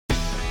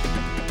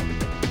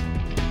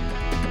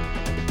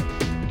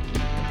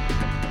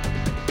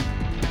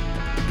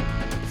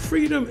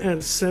Freedom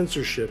and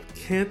censorship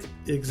can't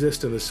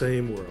exist in the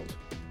same world.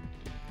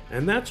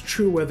 And that's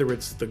true whether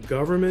it's the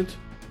government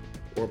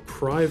or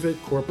private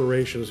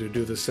corporations who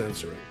do the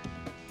censoring.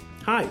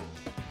 Hi,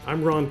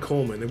 I'm Ron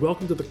Coleman, and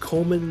welcome to the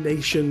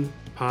Culmination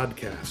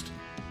podcast.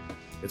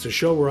 It's a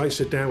show where I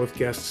sit down with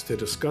guests to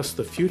discuss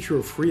the future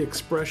of free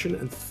expression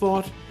and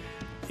thought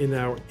in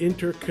our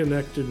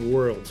interconnected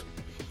world.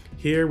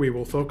 Here we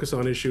will focus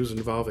on issues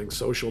involving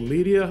social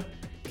media,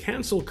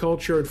 cancel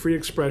culture, and free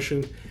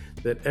expression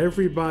that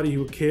everybody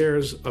who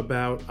cares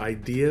about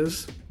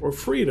ideas or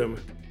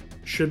freedom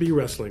should be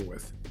wrestling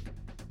with.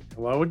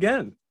 Hello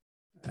again.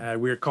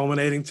 We're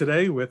culminating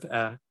today with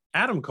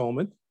Adam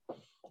Coleman.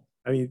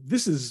 I mean,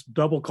 this is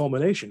double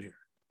culmination here.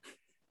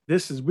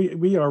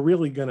 We are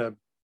really going to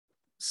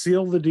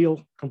seal the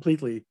deal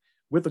completely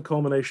with the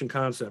culmination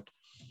concept.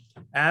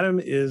 Adam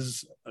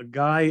is a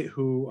guy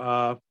who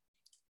I'm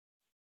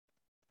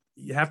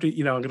going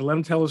to let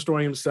him tell the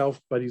story himself,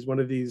 but he's one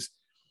of these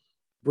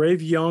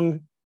brave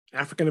young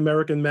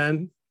African-American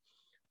men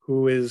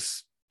who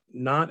is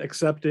not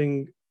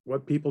accepting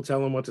what people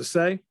tell him what to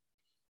say,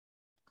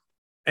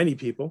 any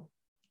people.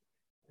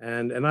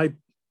 And I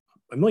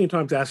a million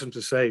times asked him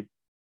to say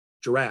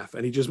giraffe,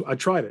 and I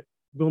tried it.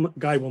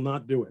 Guy will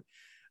not do it.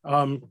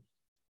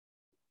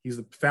 He's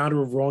the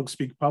founder of Wrong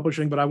Speak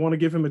Publishing, but I want to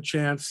give him a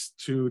chance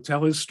to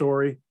tell his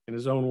story in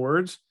his own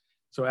words.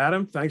 So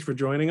Adam, thanks for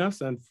joining us,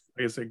 and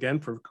I guess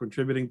again for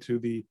contributing to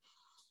the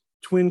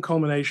twin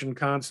culmination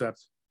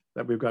concept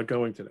that we've got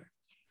going today.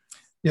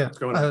 Yeah, what's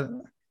going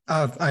on?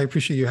 I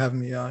appreciate you having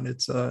me on.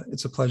 It's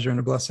a pleasure and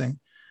a blessing.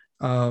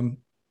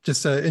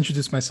 Just to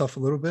introduce myself a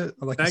little bit,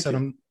 like I said,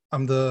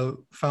 I'm the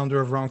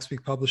founder of Wrong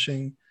Speak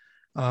Publishing.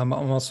 I'm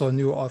also a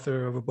new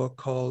author of a book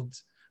called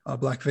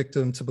Black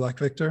Victim to Black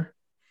Victor.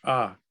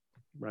 Ah,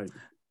 right.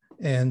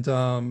 And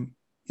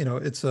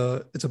it's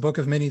a book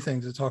of many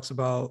things. It talks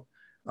about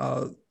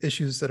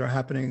issues that are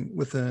happening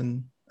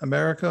within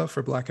America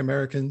for Black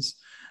Americans,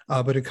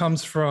 but it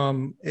comes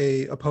from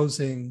a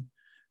opposing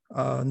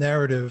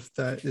narrative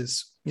that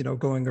is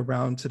going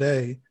around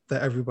today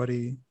that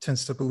everybody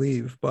tends to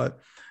believe. But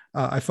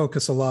I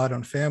focus a lot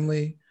on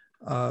family,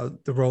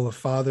 the role of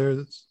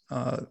fathers,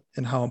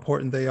 and how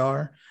important they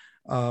are.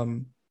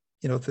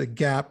 The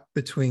gap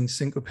between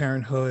single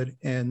parenthood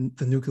and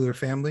the nuclear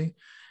family,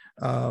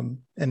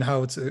 and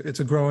how it's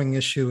a growing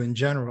issue in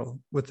general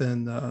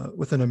within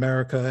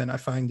America, and I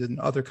find in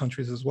other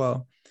countries as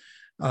well.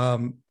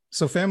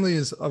 So family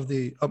is of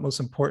the utmost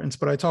importance,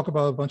 but I talk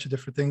about a bunch of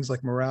different things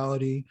like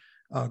morality,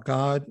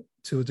 God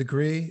to a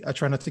degree. I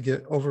try not to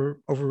get over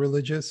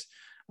religious.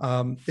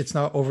 It's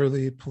not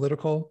overly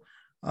political,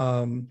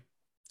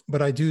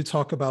 but I do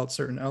talk about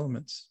certain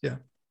elements. Yeah.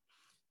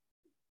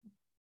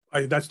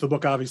 That's the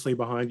book obviously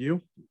behind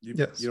you.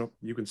 Yes.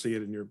 You can see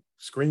it in your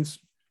screens.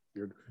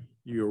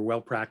 You're well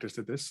practiced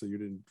at this, so you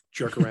didn't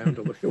jerk around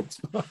to look at what's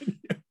behind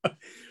you.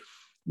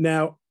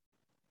 Now,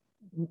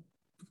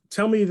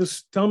 tell me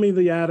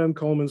the Adam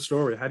Coleman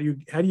story. How do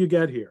you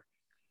get here?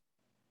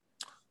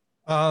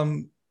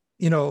 I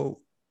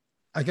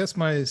guess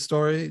my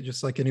story,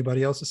 just like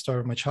anybody else's,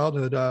 started my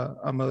childhood.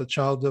 I'm a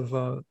child of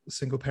a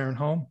single parent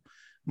home.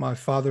 My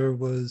father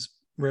was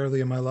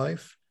rarely in my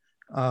life.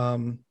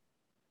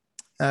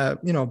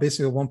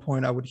 Basically at one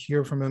point I would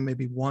hear from him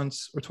maybe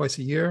once or twice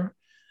a year.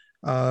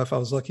 If I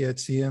was lucky, I'd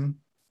see him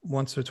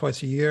once or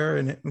twice a year.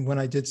 And when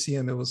I did see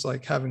him, it was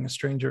like having a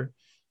stranger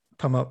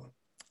come up.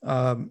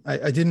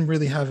 I didn't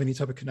really have any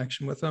type of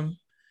connection with him.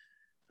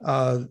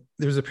 There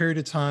was a period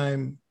of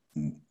time,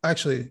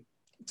 actually,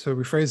 to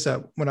rephrase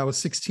that, when I was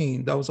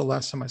 16, that was the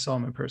last time I saw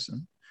him in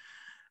person.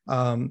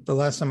 The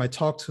last time I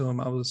talked to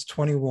him, I was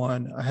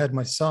 21. I had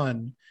my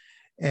son,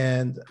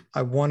 and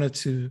I wanted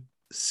to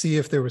see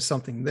if there was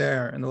something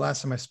there. And the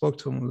last time I spoke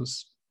to him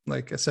was,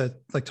 like I said,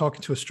 like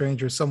talking to a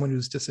stranger, someone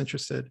who's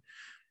disinterested.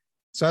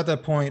 So at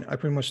that point, I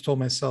pretty much told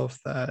myself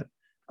that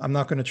I'm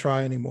not going to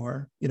try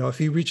anymore. If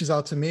he reaches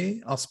out to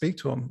me, I'll speak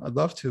to him. I'd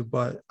love to,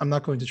 but I'm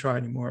not going to try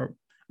anymore.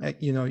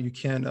 You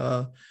can't,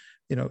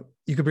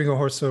 you could bring a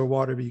horse to the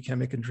water, but you can't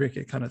make him drink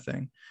it, kind of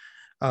thing.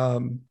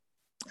 And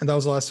that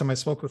was the last time I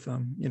spoke with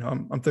him.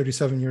 I'm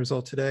 37 years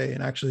old today,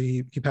 and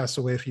actually he passed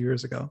away a few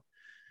years ago.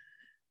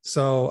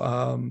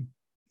 So,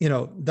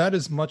 that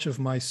is much of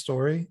my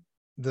story,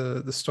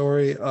 the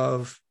story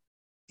of,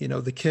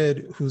 the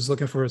kid who's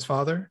looking for his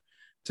father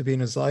to be in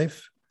his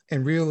life,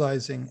 and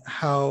realizing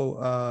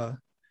how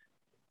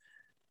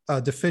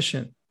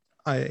deficient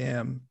I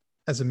am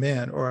as a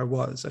man, or I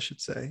was, I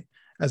should say,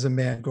 as a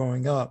man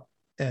growing up,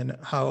 and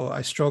how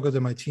I struggled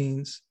in my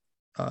teens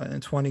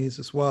and 20s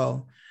as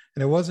well.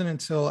 And it wasn't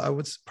until I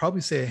would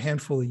probably say a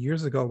handful of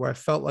years ago where I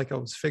felt like I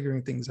was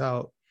figuring things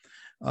out,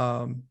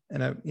 and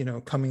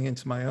coming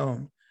into my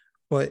own.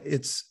 But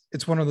it's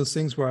one of those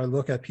things where I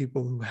look at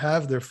people who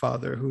have their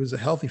father, who is a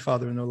healthy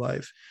father in their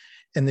life,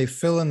 and they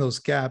fill in those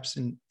gaps.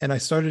 And I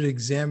started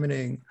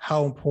examining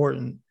how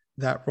important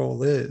that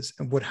role is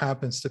and what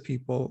happens to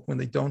people when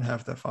they don't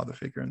have that father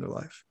figure in their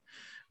life.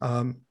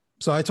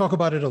 So I talk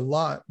about it a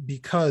lot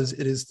because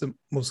it is the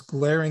most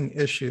glaring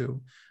issue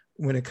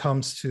when it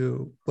comes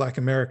to Black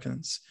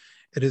Americans.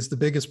 It is the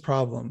biggest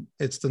problem.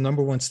 It's the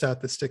number one stat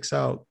that sticks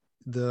out,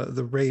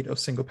 the rate of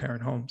single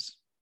parent homes.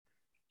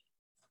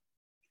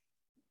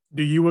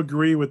 Do you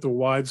agree with the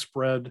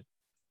widespread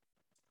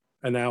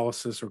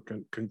analysis or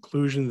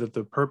conclusion that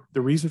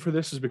the reason for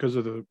this is because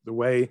of the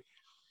way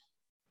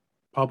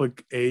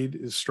public aid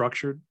is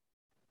structured?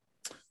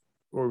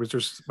 Or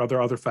was are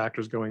there other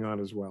factors going on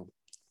as well?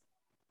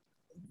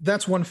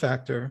 That's one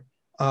factor.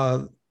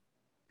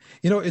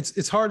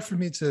 It's hard for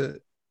me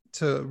to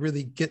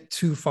really get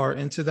too far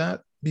into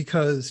that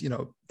because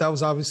that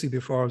was obviously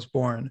before I was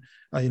born.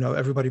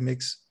 Everybody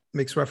makes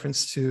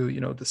reference to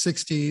the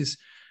 60s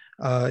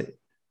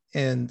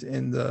and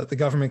the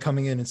government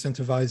coming in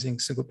incentivizing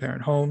single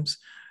parent homes.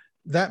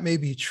 That may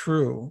be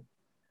true.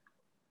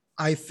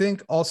 I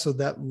think also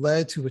that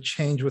led to a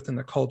change within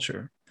the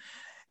culture.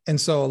 And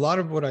so a lot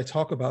of what I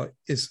talk about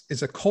is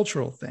a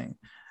cultural thing.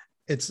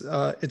 It's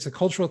a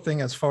cultural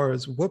thing as far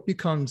as what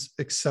becomes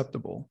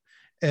acceptable.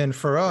 And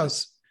for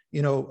us,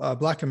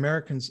 Black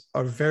Americans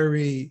are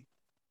very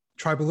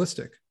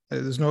tribalistic.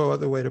 There's no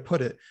other way to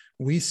put it.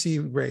 We see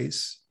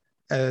race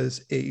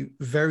as a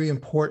very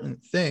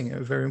important thing, a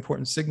very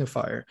important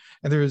signifier.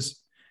 And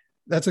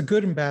that's a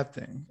good and bad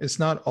thing. It's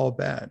not all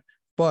bad.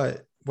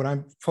 But what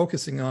I'm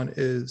focusing on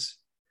is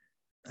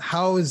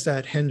how is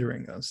that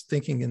hindering us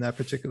thinking in that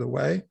particular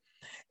way?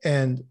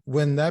 And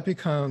when that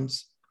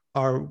becomes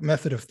our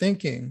method of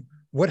thinking,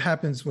 what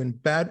happens when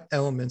bad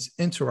elements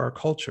enter our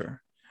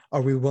culture?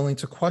 Are we willing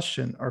to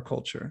question our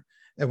culture?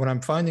 And what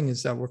I'm finding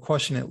is that we're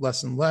questioning it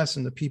less and less.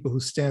 And the people who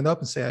stand up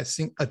and say,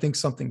 I think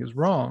something is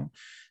wrong,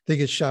 they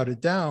get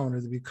shouted down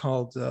or they be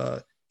called,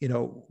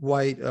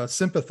 white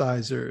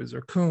sympathizers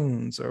or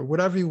coons or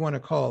whatever you want to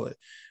call it,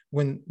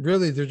 when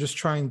really they're just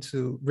trying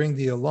to ring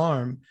the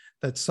alarm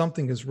that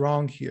something is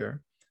wrong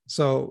here.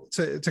 So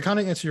to kind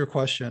of answer your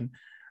question,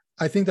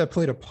 I think that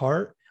played a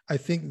part. I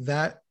think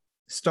that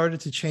started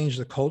to change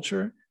the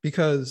culture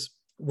because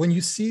when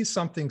you see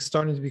something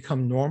starting to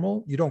become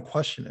normal, you don't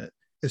question it.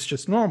 It's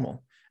just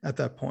normal at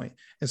that point.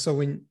 And so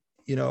when,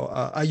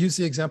 I use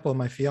the example of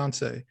my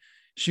fiance.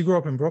 She grew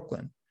up in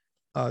Brooklyn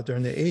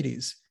during the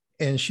 80s.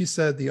 And she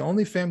said the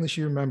only family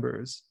she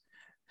remembers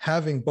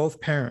having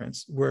both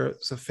parents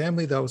was a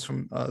family that was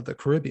from the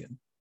Caribbean.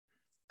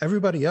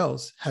 Everybody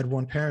else had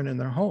one parent in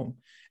their home.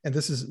 And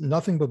this is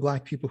nothing but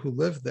Black people who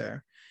lived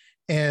there.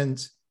 And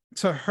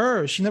to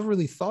her, she never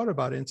really thought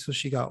about it until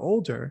she got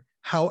older,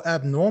 how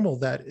abnormal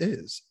that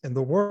is in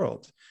the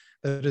world.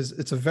 That is,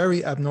 it's a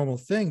very abnormal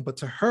thing, but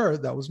to her,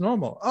 that was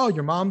normal. Oh,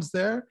 your mom's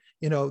there?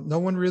 No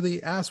one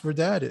really asked where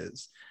dad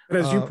is. But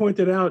as you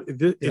pointed out,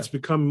 it's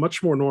become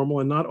much more normal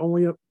and not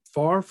only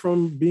far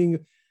from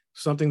being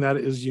something that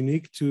is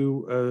unique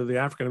to the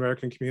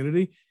African-American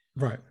community.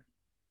 Right.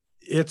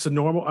 It's a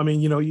normal,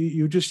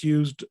 you just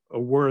used a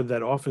word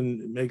that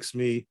often makes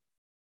me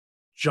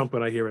jump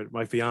when I hear it,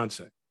 my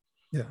fiance.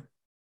 Yeah.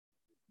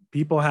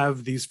 People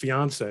have these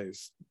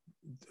fiancés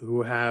who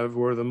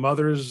were the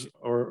mothers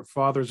or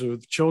fathers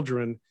of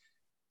children,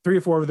 3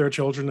 or 4 of their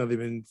children, and they've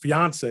been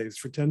fiancés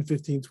for 10,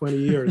 15, 20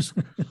 years.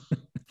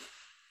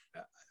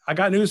 I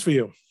got news for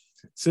you.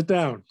 Sit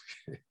down.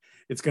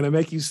 It's going to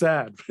make you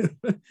sad.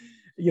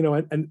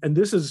 And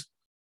this is,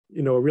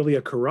 really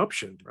a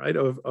corruption, right,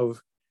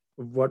 of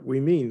what we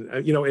mean.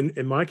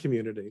 In my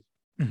community,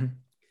 mm-hmm.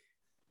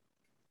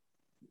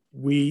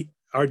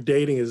 Our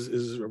dating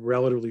is a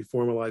relatively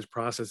formalized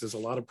process. There's a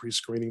lot of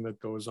pre-screening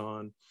that goes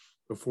on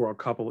before a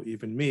couple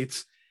even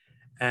meets,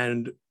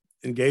 and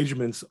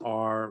engagements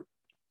are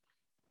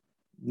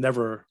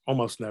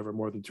almost never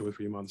more than 2 or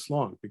 3 months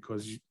long,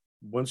 because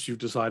once you've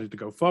decided to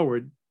go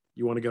forward,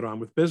 you want to get on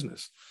with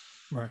business.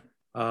 Right.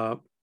 A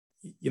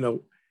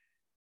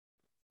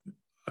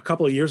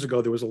couple of years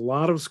ago, there was a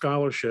lot of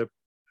scholarship,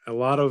 a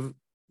lot of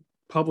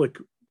public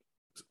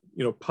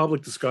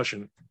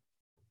discussion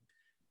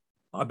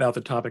about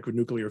the topic of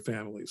nuclear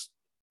families.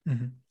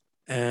 Mm-hmm.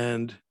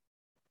 And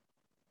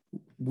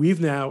we've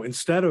now,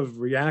 instead of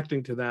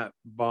reacting to that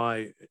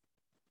by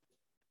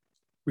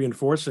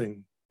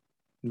reinforcing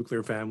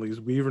nuclear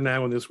families, we are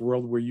now in this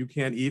world where you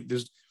can't eat.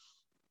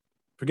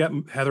 Forget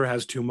Heather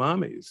has 2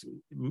 mommies.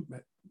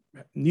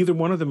 Neither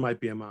one of them might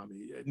be a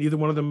mommy. Neither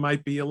one of them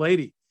might be a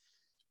lady.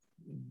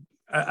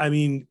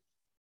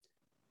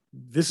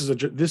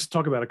 This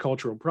talk about a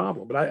cultural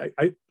problem, but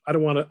I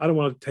don't want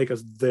to take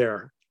us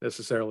there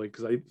necessarily,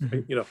 because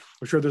I'm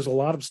sure there's a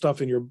lot of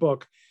stuff in your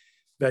book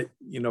that,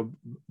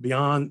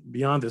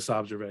 beyond this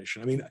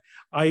observation.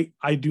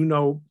 I do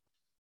know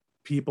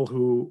people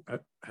who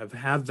have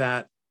had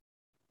that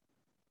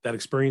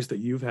experience that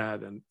you've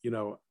had,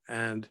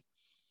 and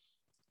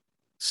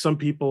some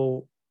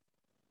people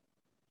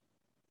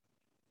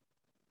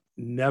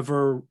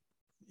never,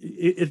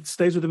 it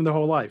stays with them their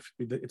whole life.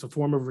 It's a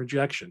form of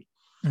rejection.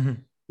 Mm-hmm.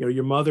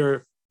 Your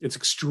mother, it's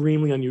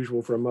extremely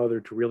unusual for a mother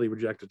to really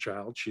reject a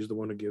child. She's the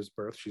one who gives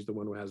birth. She's the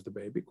one who has the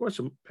baby. Of course,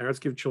 some parents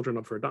give children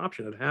up for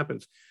adoption. It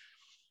happens.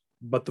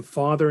 But the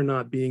father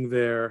not being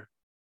there,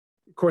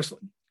 of course.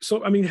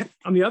 So,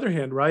 on the other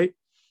hand, right,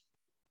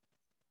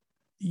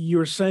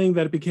 you're saying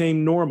that it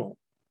became normal.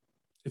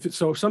 If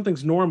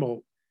something's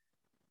normal,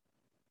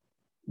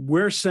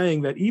 we're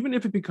saying that even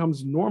if it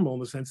becomes normal in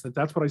the sense that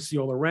that's what I see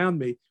all around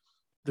me,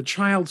 the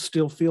child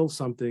still feels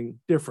something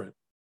different.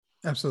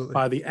 Absolutely.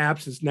 By the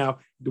absence. Now,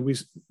 do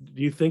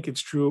you think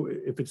it's true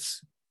if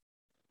it's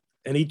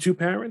any two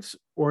parents,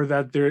 or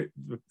that the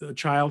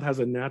child has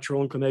a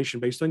natural inclination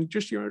based on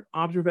just your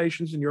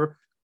observations and your,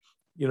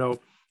 I'm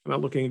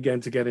not looking again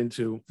to get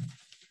into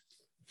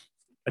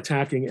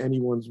attacking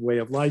anyone's way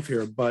of life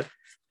here, but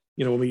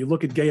when you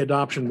look at gay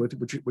adoption,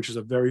 which is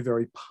a very,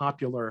 very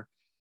popular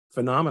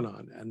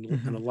phenomenon,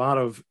 and a lot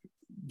of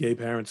gay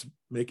parents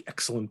make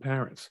excellent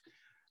parents.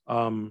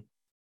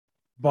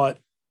 But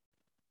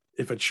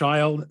if a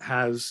child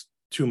has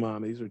two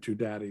mommies or two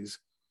daddies,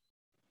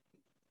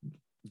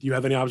 do you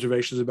have any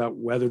observations about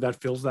whether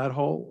that fills that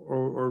hole,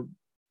 or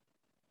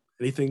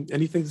anything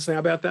to say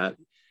about that?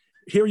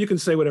 Here you can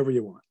say whatever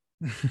you want.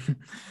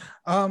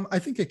 I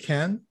think it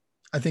can.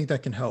 I think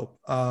that can help.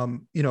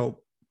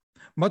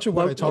 Much of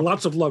what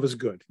lots of love is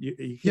good.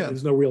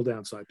 There's no real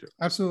downside to it.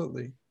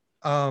 Absolutely.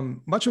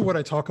 Much of what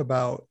I talk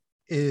about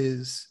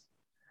it's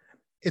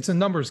a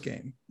numbers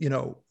game.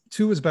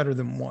 2 is better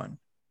than 1.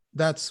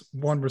 That's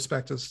one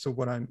respect as to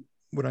what I'm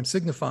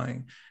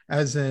signifying,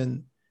 as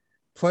in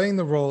playing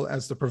the role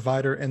as the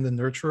provider and the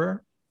nurturer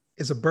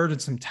is a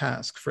burdensome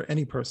task for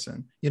any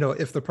person.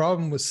 If the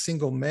problem was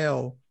single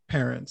male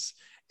parents,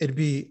 it'd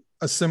be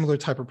a similar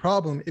type of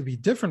problem. It'd be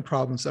different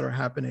problems that are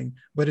happening,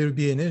 but it would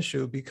be an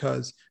issue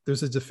because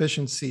there's a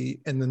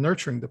deficiency in the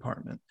nurturing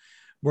department.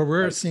 Where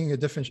we're seeing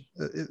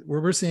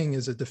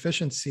is a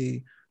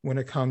deficiency when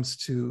it comes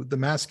to the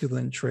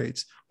masculine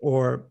traits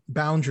or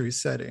boundary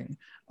setting,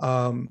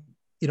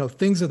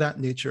 things of that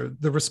nature,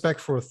 the respect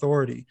for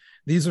authority.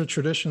 These are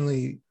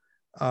traditionally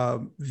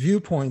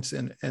viewpoints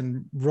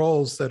and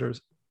roles that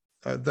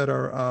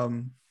are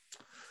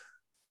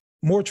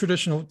more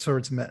traditional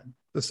towards men.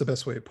 That's the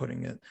best way of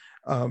putting it.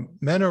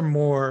 Men are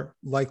more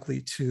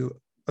likely to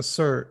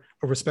assert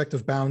a respect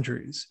of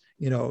boundaries.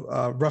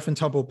 Rough and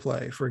tumble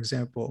play, for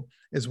example,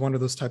 is one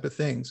of those type of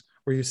things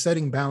where you're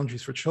setting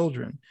boundaries for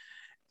children,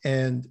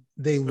 and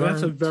they learn.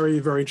 That's a very,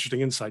 very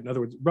interesting insight. In other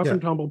words, rough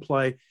and tumble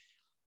play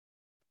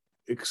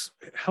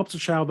helps a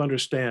child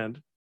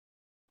understand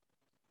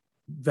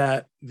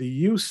that the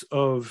use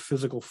of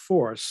physical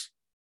force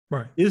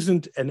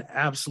isn't an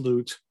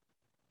absolute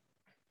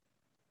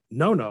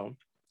no.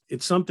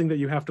 It's something that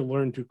you have to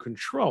learn to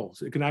control.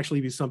 So it can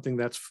actually be something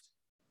that's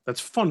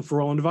fun for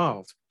all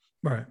involved.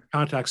 Right.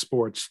 Contact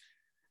sports,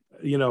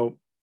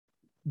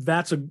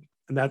 that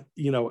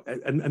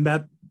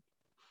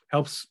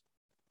helps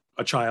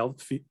a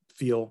child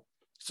feel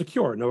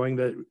secure, knowing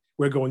that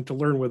we're going to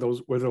learn where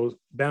those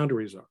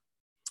boundaries are.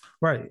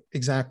 Right,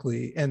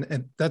 exactly.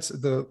 And that's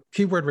the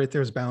key word right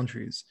there is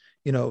boundaries.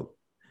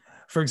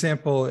 For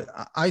example,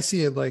 I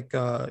see it like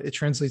it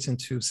translates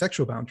into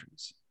sexual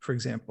boundaries, for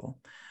example.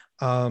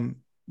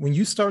 When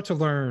you start to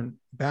learn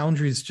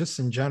boundaries just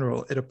in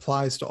general, it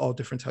applies to all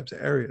different types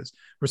of areas,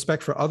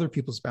 respect for other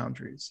people's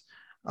boundaries.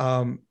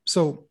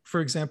 So,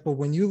 for example,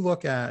 when you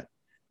look at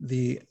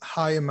the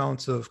high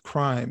amounts of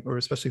crime, or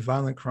especially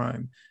violent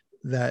crime,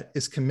 that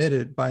is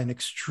committed by an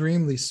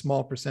extremely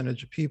small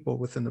percentage of people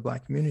within the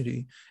Black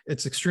community,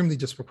 it's extremely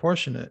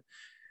disproportionate.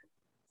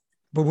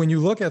 But when you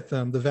look at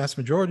them, the vast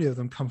majority of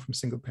them come from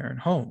single parent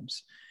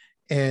homes.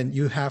 And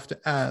you have to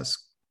ask,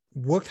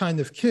 what kind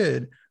of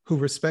kid who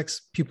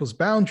respects people's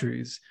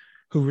boundaries,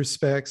 who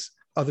respects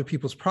other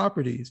people's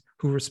properties,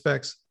 who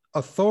respects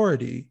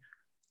authority,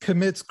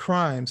 commits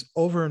crimes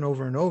over and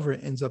over and over,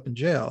 and ends up in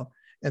jail?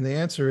 And the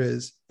answer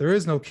is there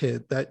is no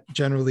kid that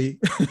generally,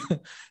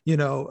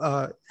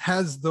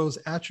 has those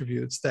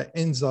attributes that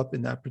ends up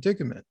in that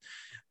predicament.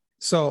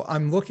 So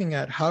I'm looking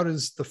at how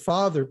does the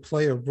father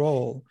play a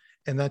role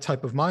in that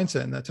type of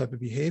mindset and that type of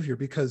behavior,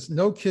 because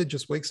no kid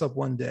just wakes up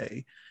one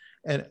day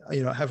and,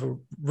 have a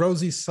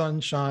rosy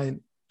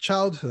sunshine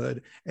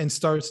childhood and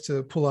starts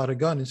to pull out a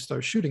gun and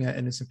start shooting at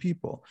innocent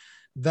people.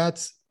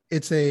 It's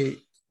a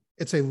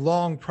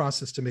long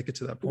process to make it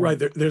to that point. Right.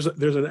 There's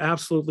an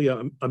absolutely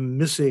a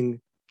missing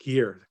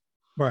gear.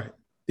 Right.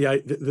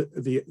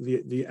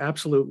 The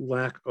absolute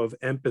lack of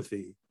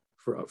empathy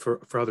for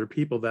other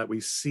people that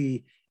we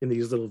see in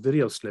these little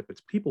video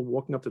snippets, people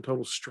walking up to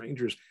total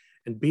strangers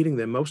and beating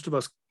them. Most of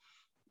us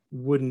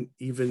wouldn't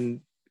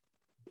even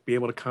be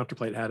able to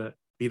contemplate how to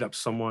beat up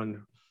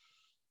someone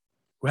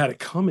who had it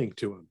coming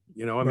to him.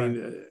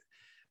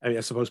 I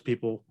suppose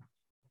people,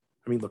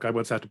 look, I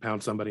once had to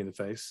pound somebody in the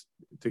face,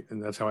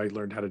 and that's how I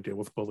learned how to deal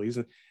with bullies.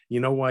 And you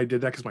know why I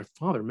did that? Because my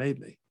father made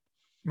me.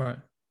 Right.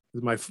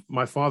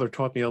 My father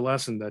taught me a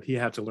lesson that he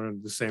had to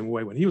learn the same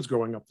way when he was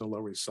growing up on the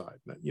Lower East Side.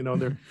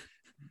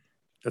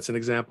 That's an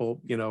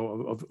example,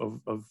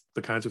 of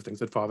the kinds of things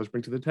that fathers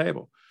bring to the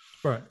table.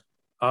 Right.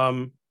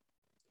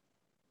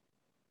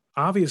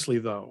 Obviously,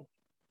 though,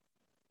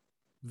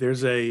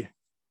 there's a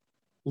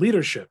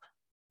leadership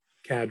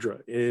cadre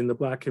in the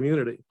Black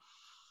community.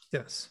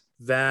 Yes.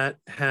 That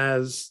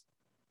has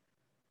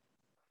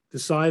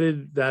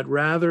decided that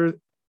rather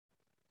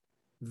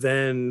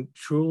than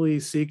truly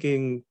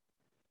seeking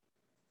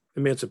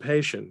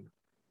emancipation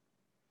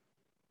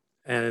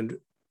and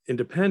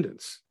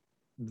independence,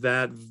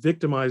 that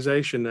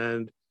victimization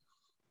and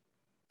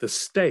the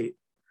state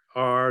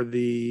are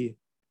the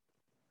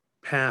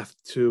path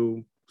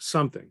to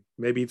something.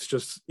 Maybe it's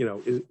just,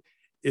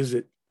 is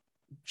it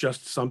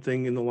just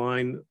something in the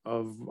line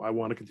of, I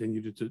want to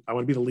continue I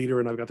want to be the leader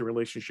and I've got the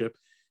relationship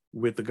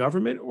with the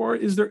government? Or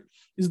is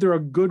there a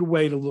good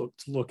way to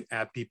look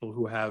at people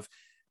who have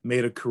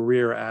made a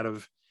career out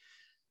of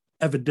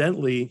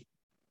evidently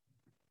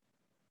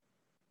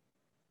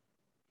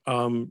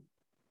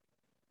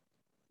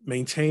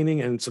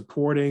maintaining and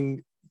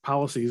supporting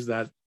policies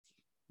that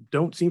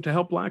don't seem to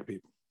help Black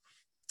people?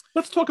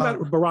 Let's talk about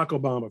Barack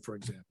Obama, for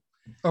example.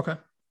 Okay.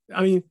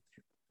 I mean,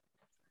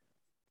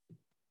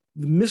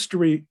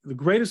 the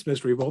greatest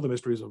mystery of all the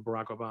mysteries of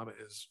Barack Obama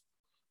is,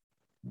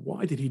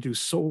 why did he do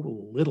so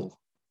little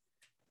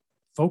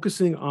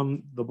focusing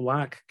on the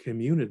Black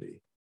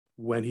community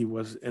when he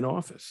was in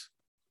office?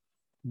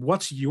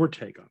 What's your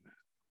take on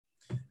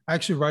that? I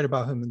actually write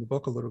about him in the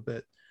book a little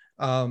bit.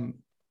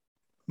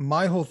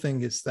 My whole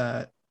thing is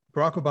that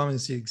Barack Obama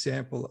is the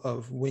example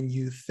of when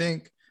you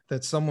think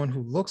that someone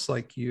who looks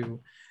like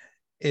you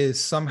is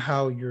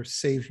somehow your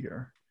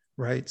savior,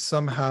 right?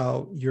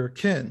 Somehow your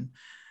kin.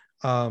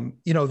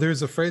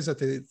 There's a phrase that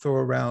they throw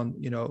around,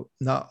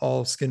 not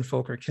all skin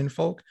folk are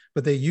kinfolk,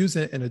 but they use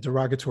it in a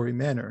derogatory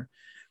manner.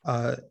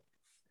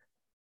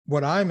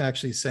 What I'm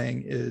actually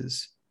saying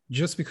is,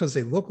 just because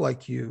they look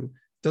like you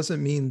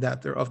doesn't mean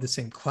that they're of the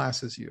same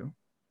class as you.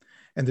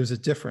 And there's a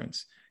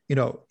difference.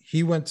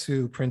 He went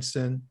to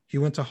Princeton, he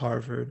went to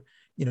Harvard,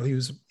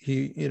 he's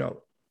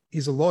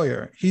a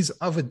lawyer. He's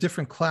of a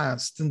different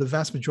class than the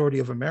vast majority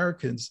of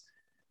Americans,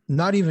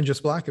 not even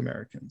just Black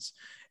Americans.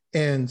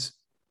 And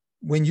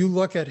when you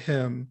look at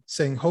him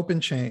saying hope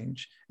and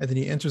change, and then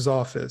he enters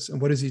office,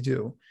 and what does he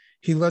do?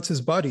 He lets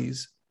his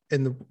buddies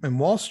in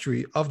Wall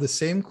Street of the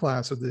same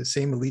class, of the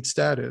same elite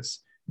status,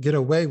 get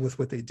away with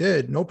what they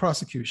did, no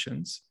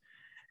prosecutions,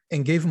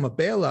 and gave him a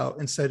bailout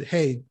and said,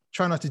 hey,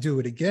 try not to do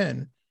it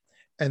again.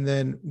 And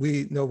then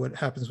we know what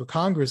happens with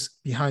Congress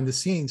behind the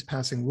scenes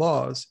passing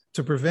laws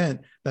to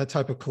prevent that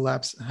type of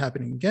collapse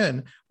happening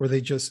again, where they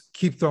just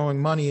keep throwing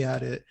money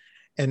at it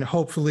and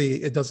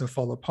hopefully it doesn't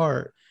fall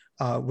apart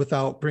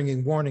without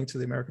bringing warning to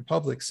the American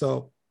public.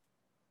 So,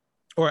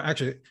 or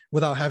actually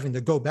without having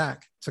to go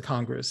back to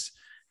Congress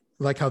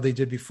like how they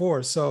did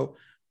before. So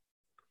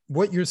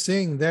what you're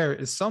seeing there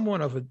is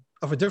someone of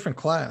a different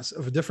class,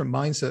 of a different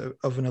mindset,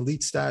 of an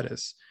elite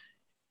status.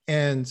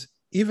 And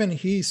even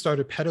he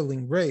started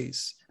peddling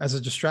race as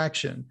a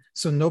distraction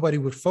so nobody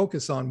would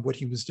focus on what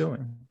he was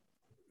doing.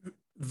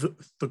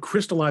 The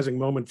crystallizing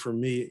moment for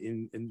me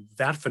in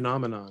that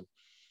phenomenon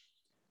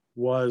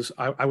was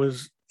I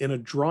was in a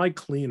dry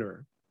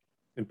cleaner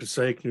in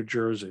Passaic, New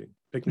Jersey,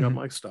 picking up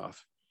my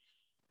stuff.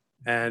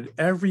 And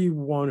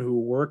everyone who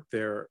worked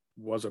there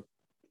was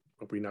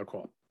what we now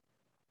call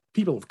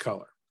people of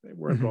color. They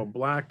weren't all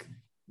Black,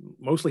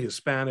 mostly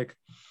Hispanic.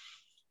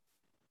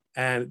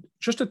 And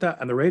just at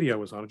that, and the radio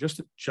was on,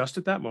 just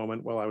at that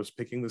moment while I was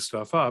picking this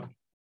stuff up,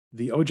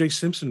 the O.J.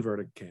 Simpson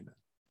verdict came in.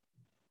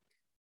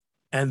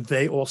 And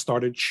they all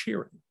started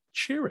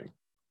cheering.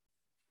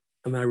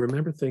 And I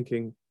remember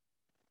thinking,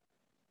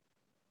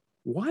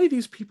 why are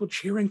these people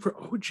cheering for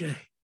O.J.?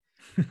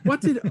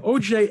 What did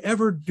O.J.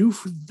 ever do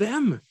for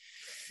them?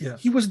 Yeah.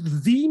 He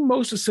was the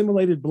most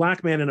assimilated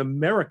Black man in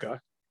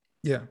America.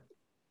 Yeah.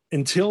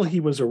 Until he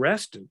was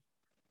arrested.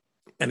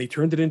 And he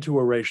turned it into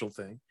a racial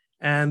thing.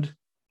 And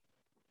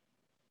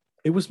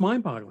it was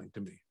mind-boggling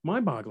to me,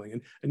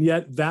 mind-boggling. And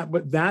yet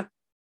that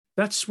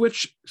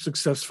switch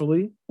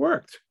successfully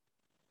worked.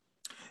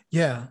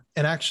 Yeah,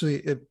 and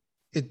actually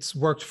it's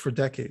worked for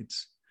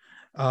decades.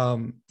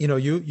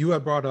 You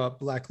had brought up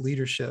Black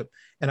leadership,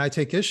 and I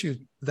take issue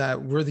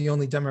that we're the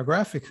only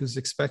demographic who's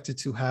expected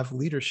to have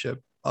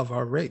leadership of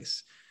our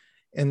race.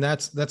 And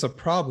that's a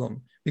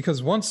problem,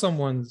 because once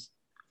someone's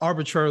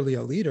arbitrarily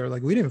a leader,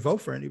 like we didn't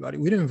vote for anybody.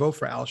 We didn't vote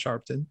for Al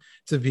Sharpton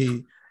to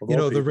be,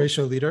 the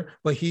racial leader,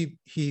 but he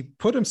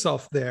put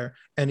himself there.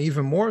 And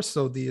even more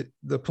so, the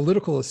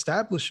political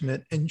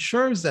establishment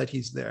ensures that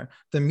he's there.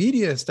 The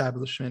media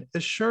establishment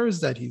assures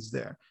that he's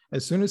there.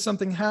 As soon as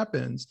something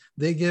happens,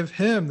 they give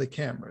him the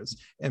cameras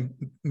and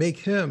make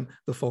him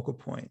the focal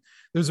point.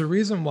 There's a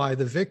reason why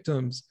the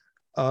victims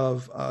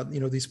of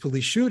these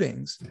police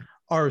shootings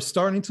are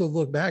starting to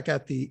look back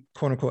at the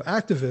quote unquote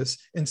activists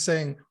and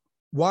saying,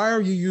 why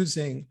are you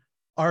using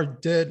our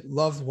dead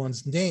loved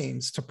ones'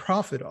 names to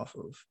profit off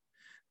of?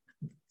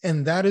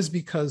 And that is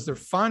because they're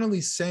finally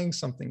saying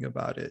something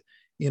about it.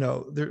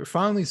 They're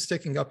finally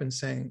sticking up and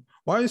saying,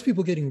 why are these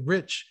people getting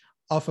rich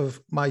off of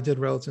my dead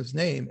relative's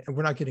name and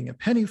we're not getting a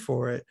penny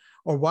for it?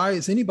 Or why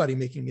is anybody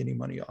making any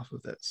money off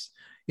of this?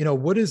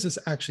 What is this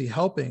actually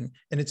helping?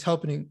 And it's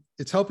helping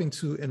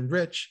to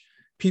enrich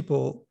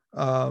people,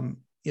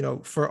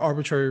 for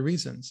arbitrary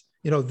reasons.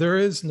 There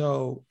is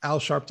no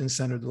Al Sharpton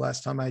Center the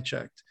last time I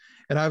checked.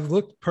 And I've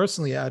looked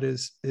personally at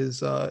his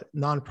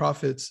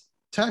nonprofits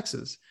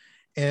taxes.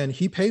 and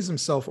he pays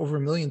himself over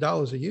 $1 million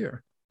a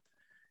year.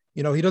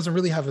 You know, he doesn't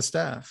really have a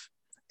staff,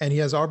 and he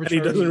has arbitrary.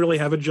 And he doesn't really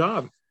have a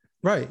job.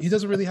 Right. He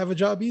doesn't really have a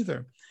job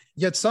either.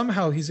 Yet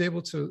somehow he's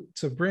able to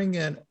bring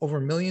in over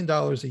 $1 million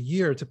a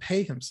year to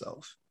pay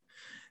himself.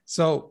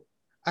 So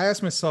I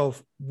asked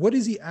myself, what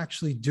is he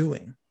actually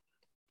doing?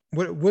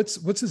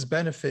 What's his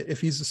benefit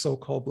if he's a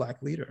so-called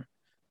Black leader?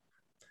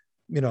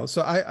 You know,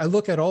 so I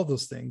look at all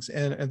those things,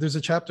 and there's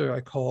a chapter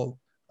I call,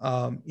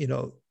 you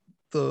know,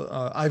 the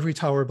Ivory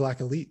Tower Black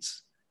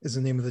Elites is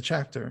the name of the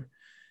chapter,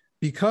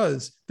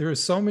 because there are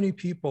so many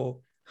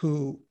people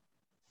who,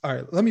 all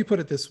right, let me put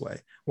it this way.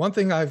 One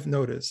thing I've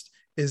noticed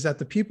is that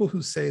the people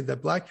who say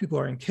that Black people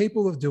are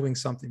incapable of doing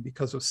something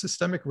because of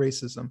systemic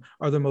racism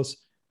are the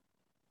most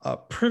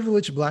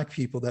privileged Black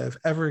people that have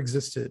ever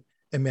existed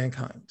in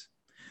mankind.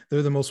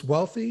 They're the most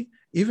wealthy.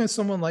 Even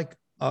someone like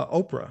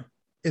Oprah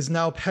is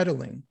now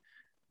peddling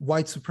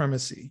white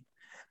supremacy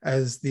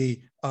as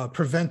the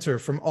preventer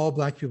from all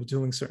Black people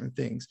doing certain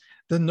things.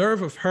 The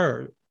nerve of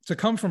her to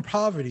come from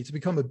poverty to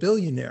become a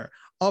billionaire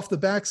off the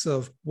backs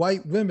of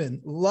white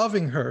women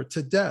loving her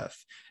to death,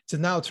 to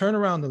now turn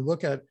around and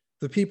look at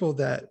the people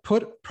that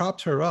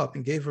propped her up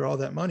and gave her all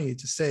that money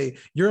to say,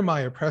 you're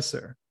my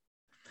oppressor.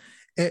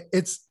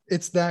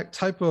 It's that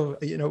type of,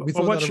 you know, we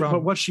throw that around.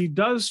 But what she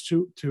does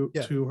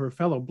to her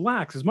fellow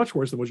Blacks is much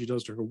worse than what she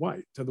does to the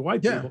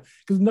white people,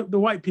 because the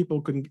white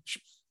people couldn't,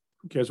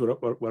 who cares what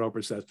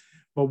Oprah says,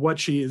 but what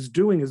she is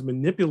doing is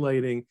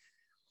manipulating,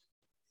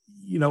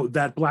 you know,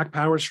 that Black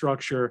power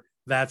structure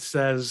that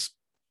says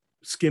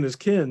skin is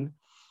kin.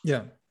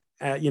 Yeah.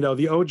 You know,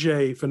 the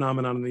OJ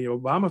phenomenon and the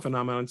Obama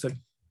phenomenon said,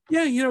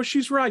 yeah, you know,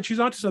 she's right. She's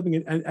onto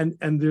something.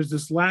 And there's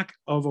this lack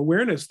of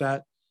awareness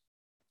that,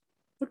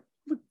 look,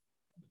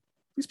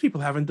 these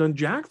people haven't done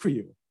jack for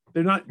you.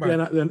 They're not,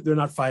 right. they're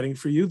not fighting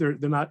for you. They're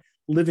not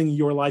living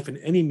your life in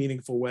any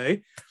meaningful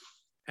way.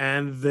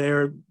 And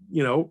they're,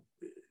 you know,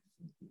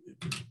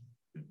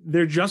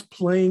 they're just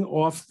playing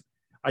off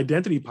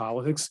identity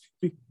politics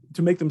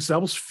to make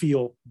themselves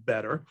feel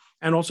better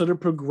and also to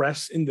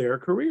progress in their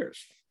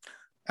careers.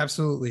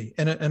 Absolutely.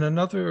 And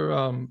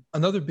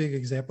another big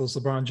example is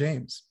LeBron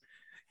James.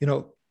 You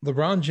know,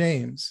 LeBron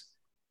James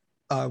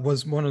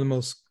was one of the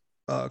most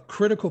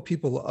critical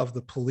people of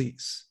the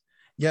police.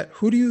 Yet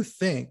who do you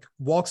think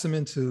walks him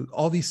into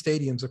all these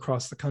stadiums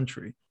across the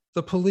country?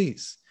 The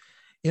police.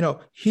 You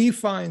know, he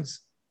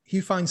finds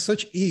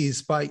such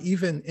ease by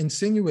even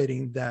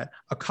insinuating that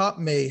a cop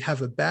may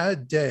have a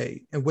bad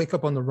day and wake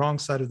up on the wrong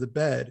side of the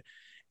bed,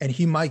 and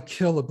he might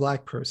kill a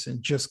Black person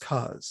just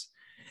cause.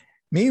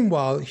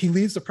 Meanwhile, he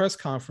leaves the press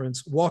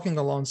conference walking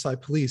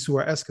alongside police who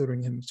are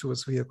escorting him to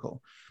his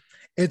vehicle.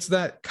 It's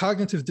that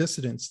cognitive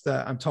dissonance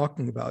that I'm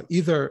talking about.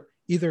 Either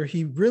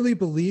he really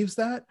believes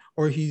that,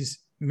 or he's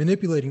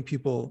manipulating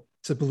people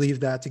to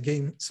believe that to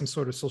gain some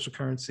sort of social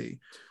currency.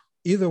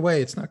 Either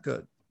way, it's not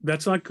good.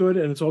 That's not good.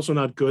 And it's also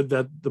not good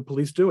that the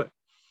police do it.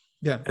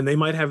 Yeah. And they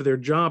might have their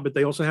job, but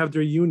they also have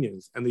their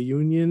unions. And the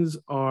unions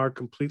are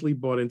completely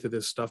bought into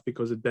this stuff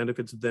because it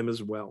benefits them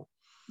as well.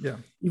 Yeah.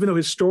 Even though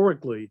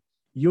historically,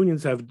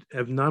 unions have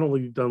not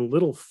only done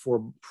little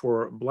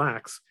for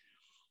Blacks,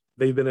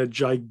 they've been a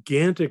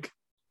gigantic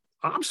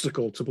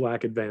obstacle to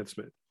Black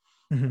advancement.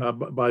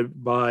 Mm-hmm.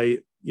 By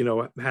you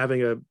know,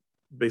 having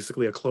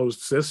basically a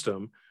closed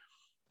system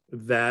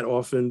that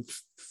often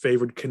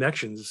favored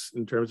connections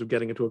in terms of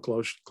getting into a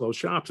closed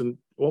shops and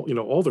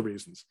all the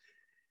reasons.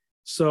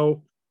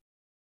 So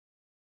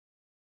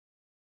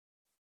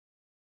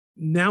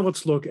now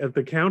let's look at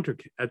the counter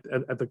at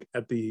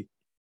the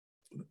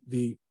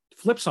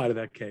flip side of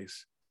that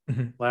case.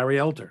 Mm-hmm. Larry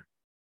Elder,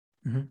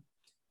 mm-hmm.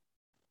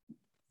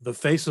 the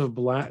face of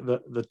Black,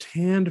 the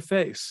tanned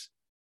face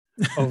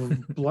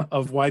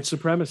of white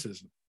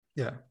supremacism.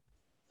 Yeah.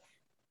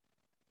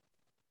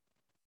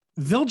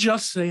 They'll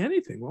just say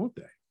anything, won't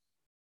they?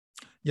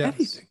 Yes.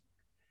 Anything.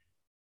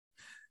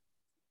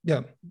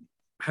 Yeah.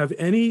 Have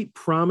any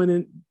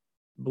prominent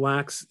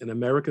Blacks in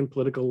American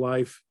political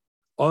life,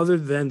 other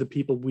than the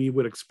people we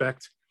would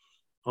expect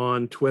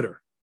on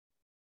Twitter,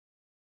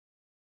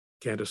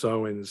 Candace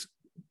Owens,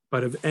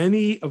 but have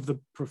any of the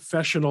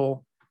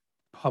professional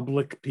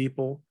public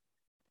people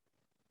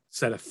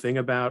said a thing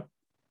about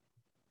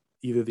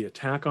either the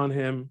attack on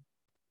him,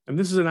 and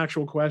this is an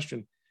actual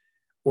question,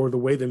 or the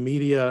way the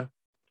media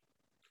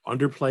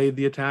underplayed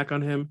the attack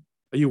on him?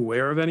 Are you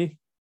aware of any?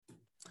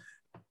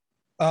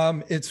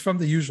 It's from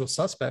the usual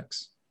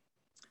suspects.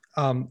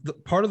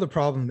 Part of the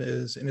problem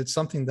is, and it's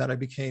something that I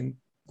became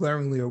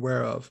glaringly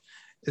aware of,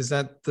 is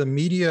that the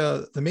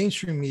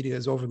mainstream media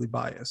is overly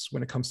biased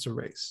when it comes to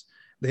race.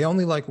 They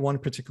only like one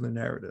particular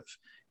narrative,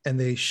 and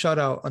they shut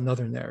out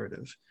another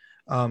narrative.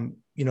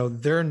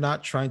 They're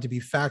not trying to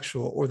be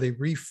factual, or they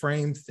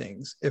reframe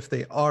things if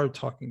they are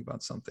talking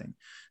about something.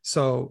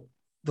 So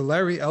the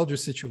Larry Elder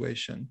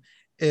situation,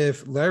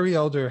 if Larry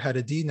Elder had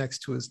a D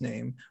next to his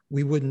name,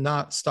 we would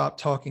not stop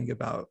talking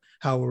about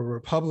how a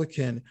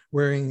Republican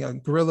wearing a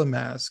gorilla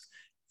mask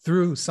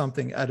threw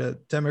something at a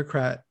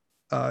Democrat,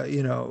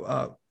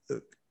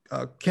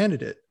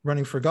 candidate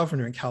running for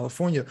governor in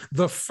California,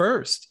 the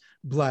first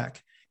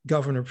Black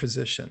governor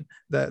position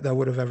that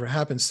would have ever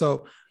happened.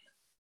 So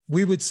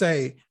we would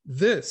say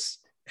this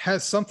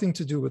has something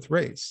to do with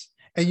race.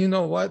 And you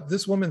know what?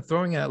 This woman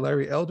throwing at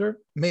Larry Elder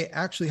may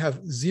actually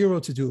have zero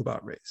to do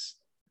about race,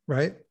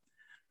 right?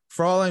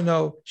 For all I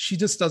know, she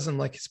just doesn't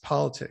like his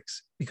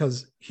politics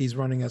because he's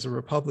running as a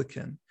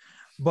Republican.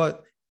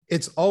 But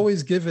it's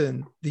always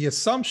given the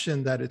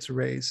assumption that it's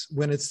race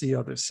when it's the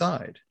other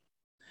side.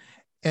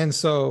 And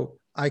so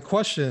I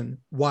question,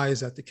 why is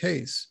that the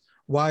case?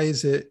 Why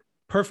is it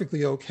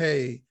perfectly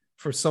okay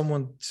for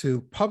someone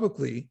to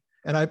publicly,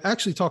 and I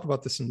actually talk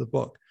about this in the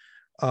book,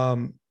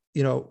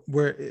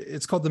 where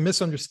it's called the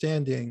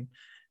misunderstanding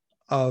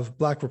of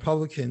Black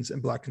Republicans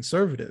and Black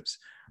conservatives,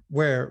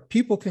 where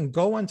people can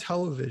go on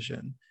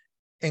television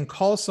and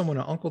call someone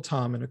an Uncle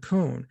Tom and a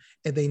coon,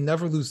 and they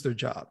never lose their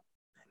job.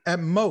 At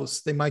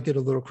most, they might get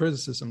a little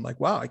criticism like,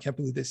 wow, I can't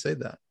believe they say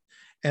that.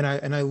 And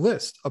I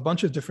list a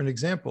bunch of different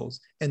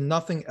examples, and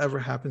nothing ever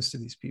happens to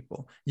these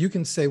people. You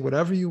can say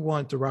whatever you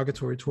want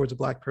derogatory towards a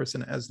Black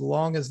person as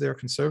long as they're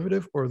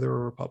conservative or they're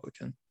a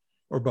Republican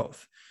or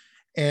both.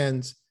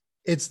 And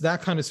it's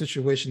that kind of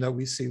situation that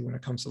we see when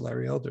it comes to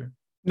Larry Elder.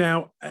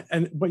 Now,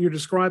 and what you're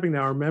describing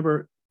now, I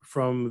remember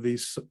from the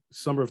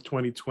summer of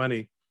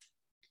 2020,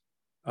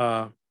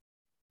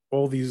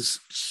 all these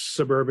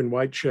suburban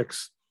white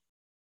chicks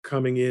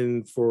coming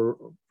in for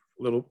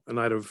a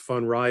night of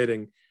fun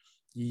rioting,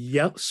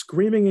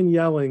 screaming and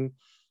yelling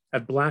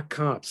at Black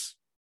cops,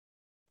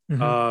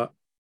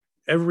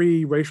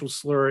 every racial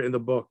slur in the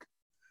book.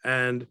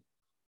 And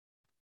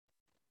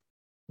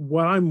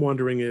what I'm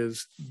wondering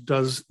is,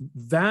 does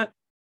that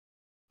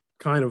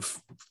kind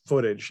of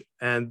footage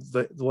and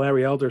the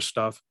Larry Elder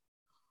stuff,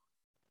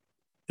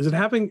 is it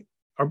happening?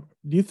 Do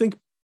you think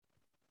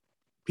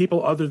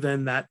people other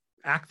than that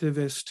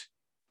activist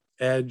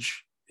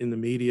edge in the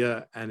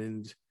media and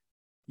in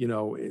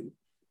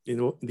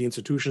the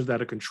institutions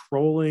that are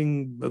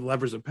controlling the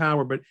levers of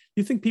power, but do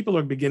you think people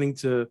are beginning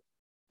to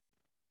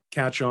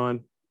catch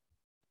on?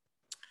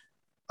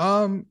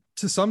 To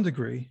some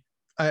degree.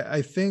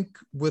 I think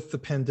with the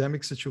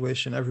pandemic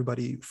situation,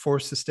 everybody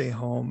forced to stay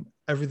home,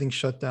 everything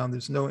shut down,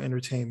 there's no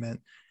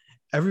entertainment.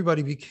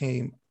 Everybody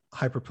became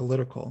hyper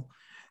political.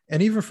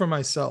 And even for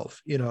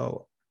myself,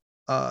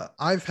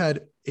 I've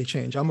had a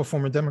change. I'm a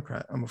former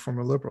Democrat, I'm a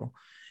former liberal.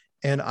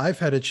 And I've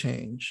had a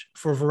change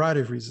for a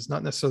variety of reasons,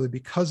 not necessarily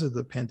because of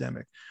the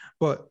pandemic,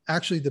 but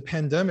actually the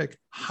pandemic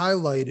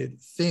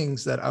highlighted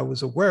things that I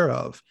was aware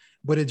of,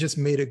 but it just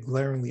made it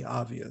glaringly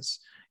obvious.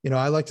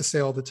 I like to say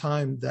all the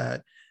time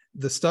that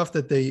the stuff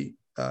that they,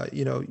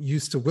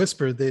 used to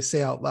whisper, they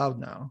say out loud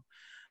now.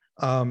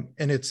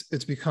 And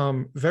it's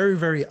become very,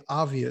 very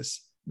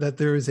obvious that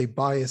there is a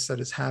bias that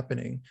is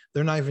happening.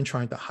 They're not even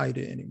trying to hide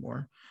it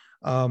anymore.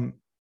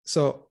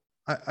 So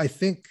I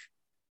think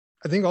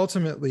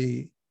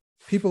ultimately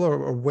people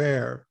are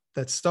aware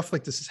that stuff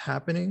like this is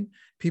happening.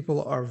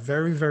 People are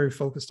very, very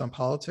focused on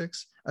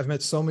politics. I've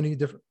met so many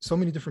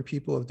different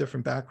people of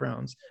different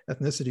backgrounds,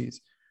 ethnicities,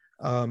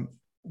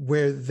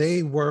 where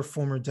they were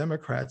former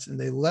Democrats and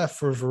they left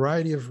for a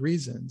variety of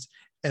reasons,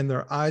 and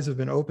their eyes have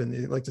been opened.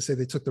 They like to say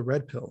they took the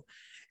red pill,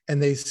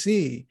 and they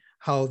see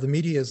how the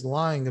media is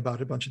lying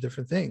about a bunch of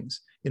different things.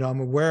 I'm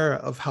aware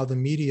of how the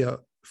media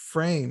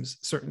frames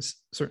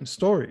certain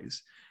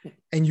stories,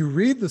 and you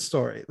read the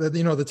story,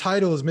 the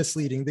title is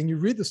misleading. Then you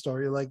read the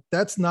story, like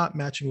that's not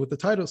matching what the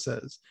title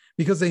says,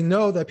 because they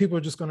know that people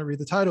are just going to read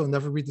the title and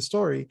never read the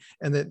story,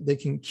 and that they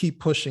can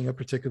keep pushing a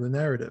particular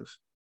narrative.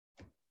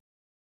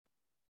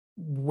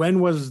 When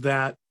was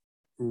that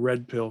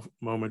red pill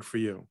moment for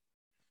you?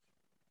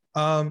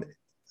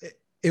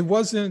 It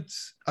wasn't,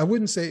 I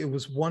wouldn't say it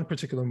was one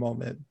particular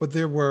moment, but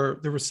there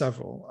were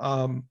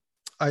several.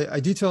 I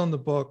detail in the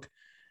book,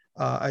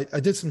 I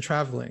did some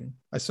traveling.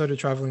 I started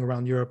traveling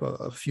around Europe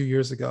a few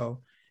years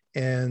ago.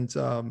 And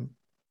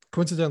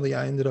coincidentally,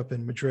 I ended up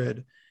in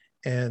Madrid,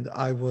 and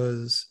I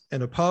was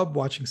in a pub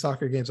watching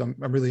soccer games. I'm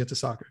really into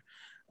soccer.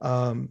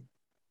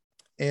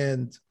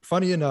 And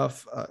funny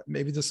enough,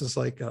 maybe this is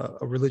like a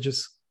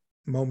religious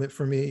moment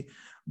for me,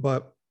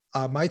 but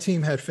my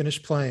team had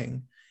finished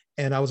playing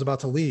and I was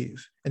about to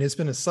leave. And it's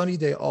been a sunny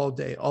day all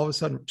day. All of a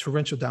sudden,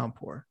 torrential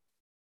downpour.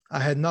 I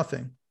had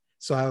nothing.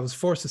 So I was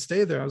forced to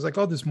stay there. I was like,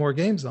 oh, there's more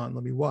games on.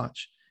 Let me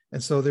watch.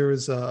 And so there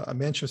was a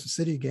Manchester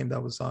City game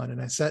that was on,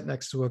 and I sat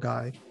next to a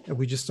guy and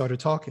we just started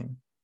talking.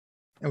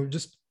 And we're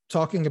just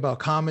talking about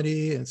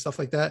comedy and stuff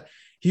like that.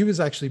 He was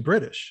actually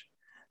British,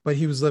 but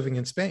he was living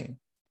in Spain.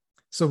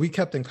 So we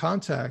kept in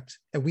contact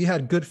and we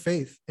had good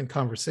faith in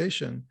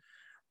conversation.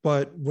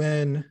 But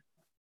when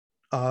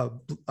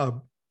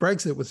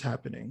Brexit was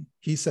happening,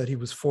 he said he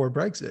was for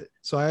Brexit.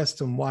 So I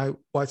asked him,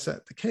 why's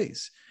that the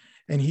case?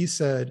 And he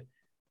said,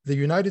 the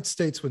United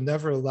States would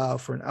never allow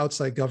for an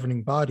outside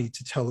governing body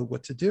to tell it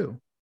what to do.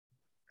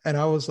 And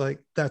I was like,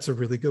 that's a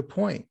really good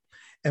point.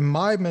 And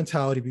my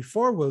mentality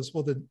before was,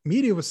 well, the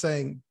media was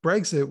saying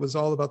Brexit was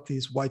all about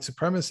these white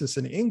supremacists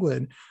in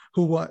England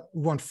who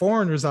want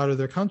foreigners out of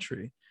their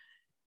country.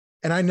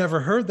 And I never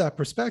heard that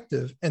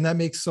perspective. And that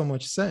makes so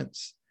much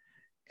sense.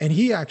 And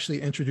he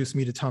actually introduced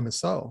me to Thomas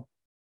Sowell.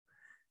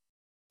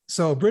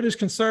 So a British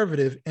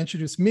conservative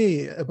introduced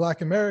me, a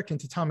Black American,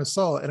 to Thomas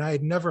Sowell, and I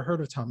had never heard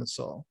of Thomas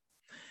Sowell.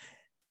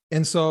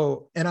 And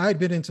I had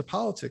been into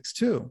politics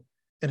too.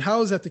 And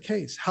how is that the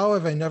case? How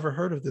have I never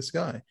heard of this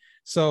guy?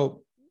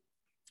 So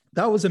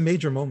that was a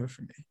major moment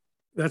for me.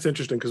 That's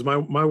interesting, because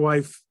my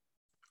wife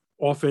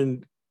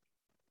often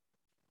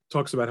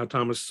talks about how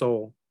Thomas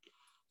Sowell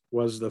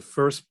was the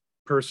first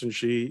person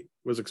she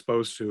was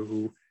exposed to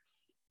who,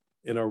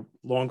 in a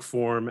long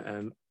form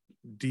and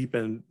deep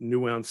and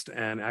nuanced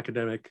and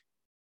academic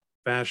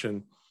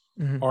fashion,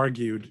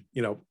 argued,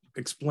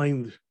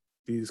 explained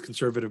these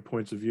conservative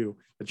points of view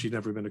that she'd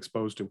never been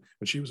exposed to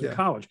when she was in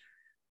college.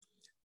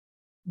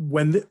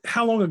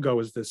 How long ago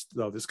is this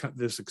though? This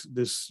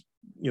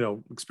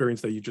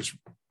experience that you just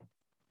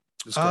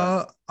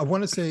described? I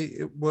want to say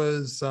it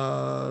was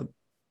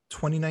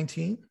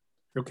 2019.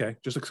 Okay,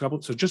 just a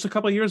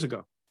couple of years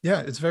ago.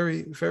 Yeah, it's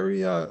very,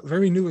 very,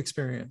 very new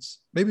experience.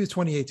 Maybe it's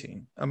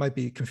 2018. I might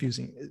be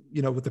confusing.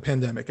 With the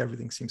pandemic,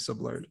 everything seems so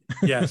blurred.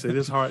 Yes, it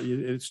is hard.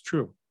 It's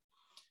true.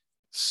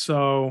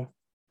 So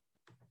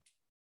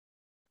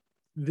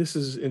this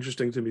is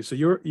interesting to me. So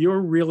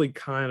you're really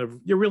kind of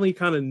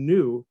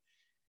new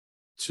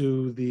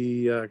to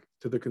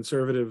the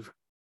conservative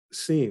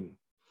scene.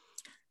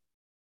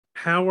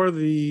 How are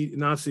the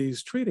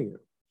Nazis treating you?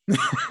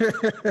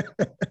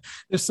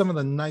 They're some of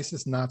the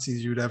nicest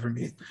Nazis you'd ever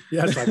meet.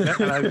 Yes,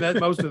 I've met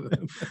most of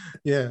them.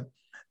 Yeah.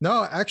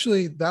 No,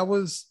 actually, that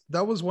was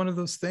one of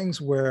those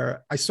things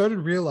where I started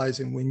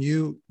realizing when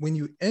you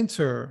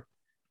enter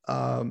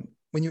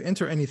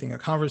anything, a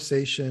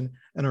conversation,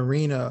 an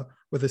arena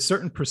with a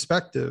certain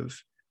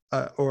perspective,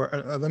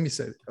 let me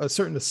say a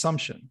certain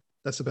assumption.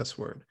 That's the best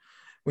word.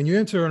 When you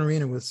enter an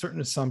arena with a certain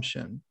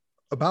assumption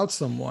about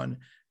someone,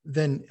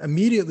 then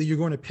immediately you're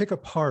going to pick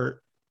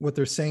apart what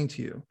they're saying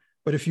to you.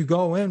 But if you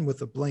go in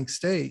with a blank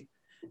state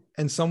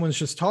and someone's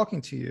just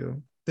talking to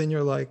you, then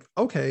you're like,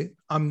 okay,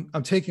 I'm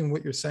taking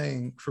what you're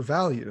saying for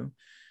value.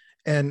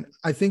 And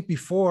I think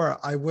before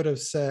I would have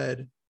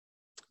said,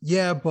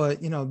 yeah,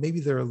 but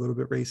maybe they're a little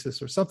bit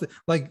racist or something,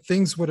 like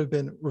things would have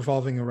been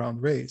revolving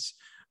around race.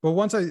 But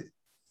once I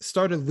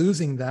started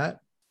losing that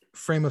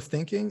frame of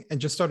thinking and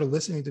just started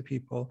listening to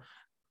people,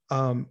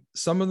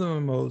 some of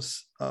the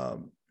most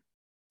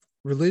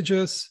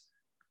religious,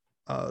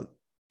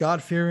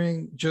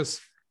 God-fearing,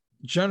 just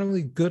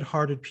generally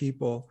good-hearted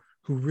people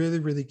who really,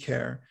 really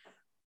care.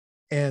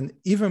 And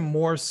even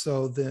more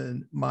so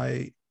than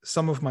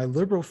some of my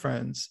liberal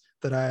friends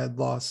that I had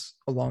lost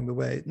along the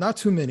way. Not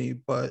too many,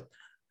 but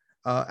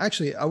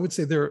actually, I would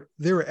say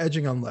they were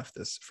edging on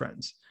leftist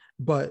friends.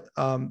 But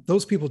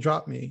those people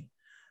dropped me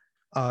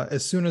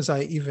as soon as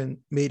I even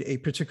made a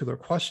particular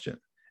question.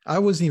 I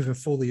wasn't even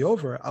fully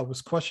over. I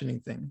was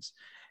questioning things.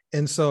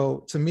 And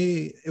so to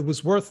me, it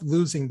was worth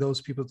losing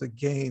those people to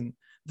gain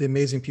the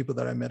amazing people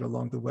that I met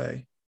along the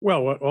way.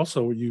 Well,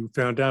 also you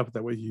found out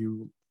that what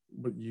you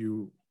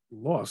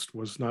lost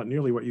was not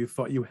nearly what you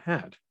thought you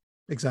had.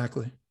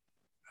 Exactly.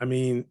 I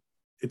mean,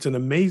 it's an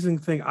amazing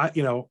thing. I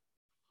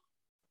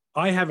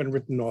haven't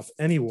written off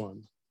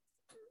anyone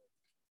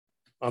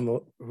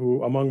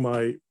who among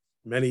my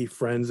many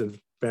friends and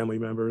family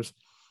members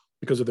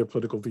because of their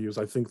political views.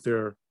 I think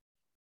they're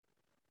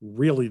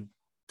really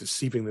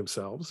deceiving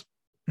themselves.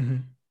 Mm-hmm.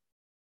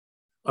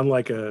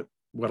 Unlike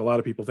what a lot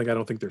of people think, I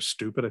don't think they're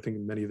stupid. I think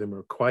many of them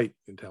are quite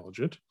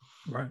intelligent,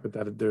 right? But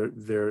that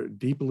they're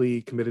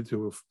deeply committed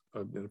to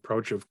an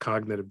approach of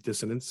cognitive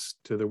dissonance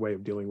to their way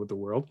of dealing with the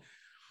world.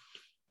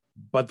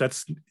 But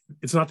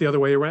it's not the other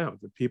way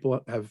around. The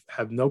people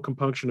have no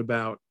compunction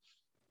about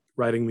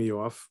writing me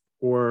off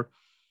or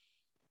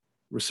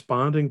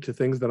responding to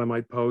things that I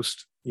might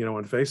post,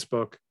 on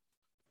Facebook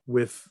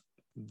with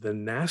the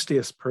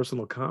nastiest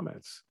personal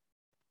comments.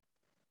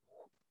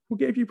 Who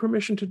gave you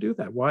permission to do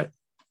that? Why?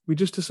 We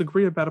just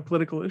disagree about a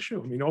political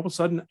issue. I mean, all of a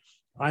sudden,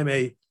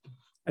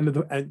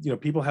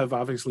 people have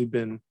obviously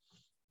been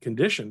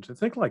conditioned to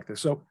think like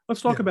this. So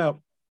let's talk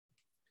about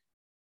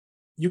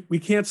we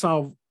can't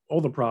solve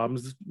all the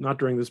problems, not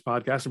during this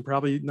podcast, and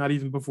probably not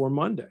even before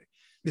Monday.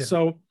 Yeah.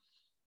 So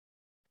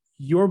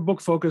your book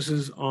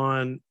focuses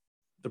on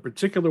the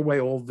particular way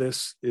all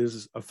this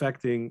is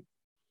affecting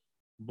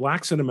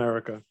Blacks in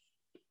America.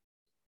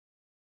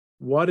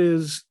 What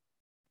is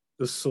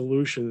the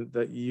solution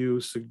that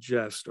you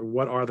suggest, or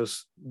what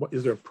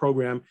is there a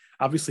program?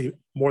 Obviously,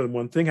 more than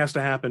one thing has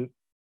to happen.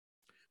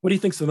 What do you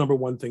think is the number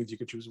one thing that you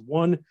could choose?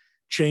 One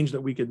change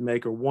that we could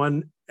make, or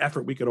one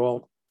effort we could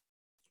all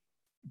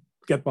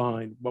get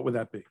behind? What would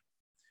that be?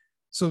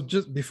 So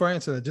just before I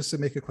answer that, just to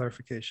make a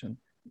clarification,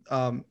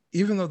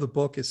 even though the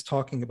book is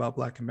talking about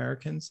Black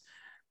Americans,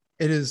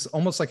 it is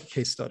almost like a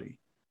case study,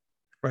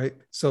 right?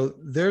 So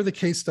they're the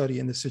case study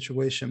in this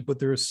situation, but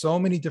there are so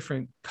many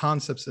different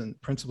concepts and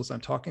principles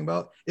I'm talking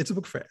about. It's a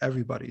book for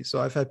everybody.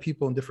 So I've had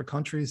people in different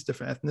countries,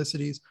 different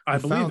ethnicities. I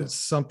found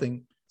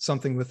something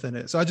within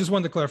it. So I just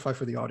wanted to clarify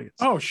for the audience.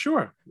 Oh,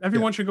 sure.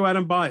 Everyone should go out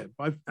and buy it.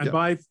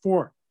 Buy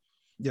 4.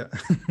 Yeah,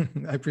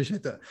 I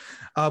appreciate that.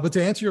 But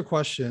to answer your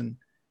question,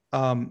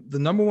 The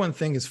number one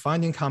thing is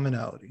finding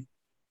commonality.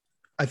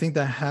 I think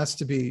that has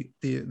to be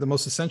the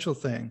most essential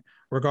thing,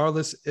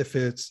 regardless if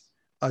it's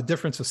a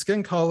difference of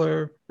skin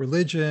color,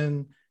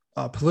 religion,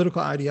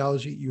 political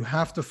ideology. You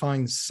have to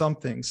find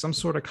something, some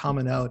sort of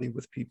commonality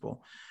with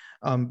people,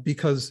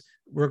 because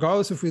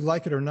regardless if we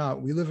like it or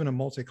not, we live in a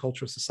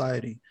multicultural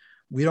society.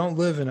 We don't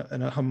live in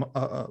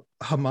a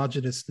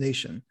homogenous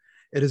nation.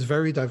 It is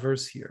very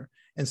diverse here.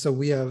 And so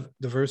we have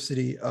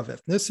diversity of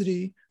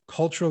ethnicity,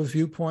 cultural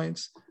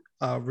viewpoints,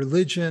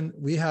 religion.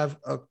 We have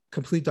a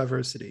complete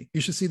diversity.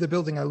 You should see the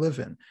building I live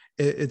in.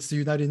 It's the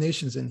United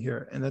Nations in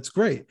here, and that's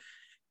great.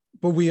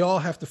 But we all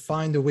have to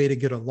find a way to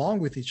get along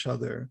with each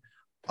other.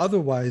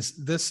 Otherwise,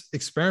 this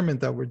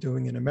experiment that we're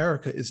doing in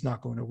America is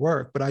not going to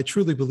work. But I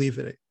truly believe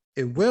it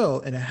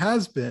will, and it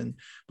has been.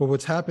 But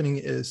what's happening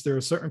is there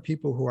are certain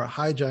people who are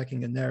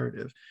hijacking a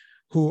narrative,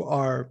 who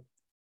are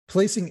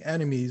placing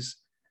enemies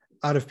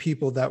out of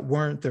people that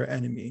weren't their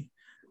enemy.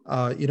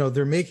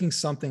 They're making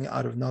something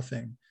out of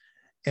nothing.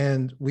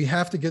 And we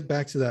have to get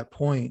back to that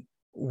point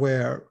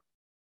where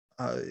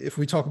if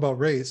we talk about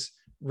race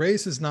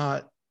is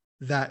not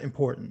that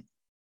important.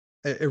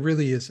 It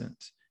really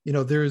isn't.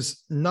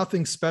 There's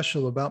nothing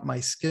special about my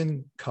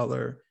skin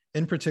color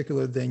in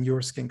particular than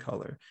your skin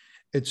color.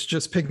 It's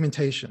just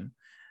pigmentation.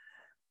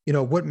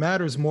 What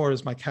matters more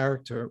is my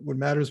character. What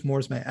matters more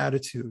is my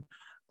attitude,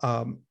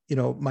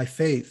 my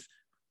faith,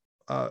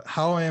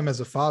 how I am as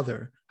a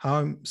father, how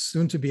I'm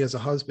soon to be as a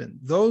husband.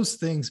 Those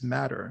things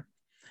matter.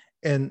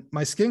 And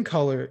my skin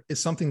color is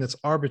something that's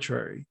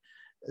arbitrary,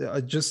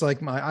 just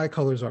like my eye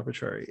color is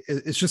arbitrary.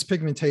 It's just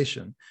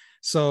pigmentation.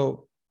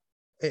 So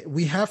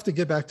we have to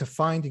get back to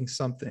finding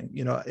something,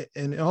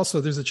 and also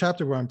there's a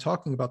chapter where I'm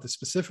talking about this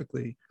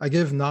specifically. I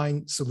give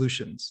 9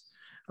 solutions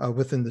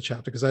within the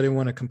chapter because I didn't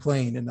want to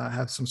complain and not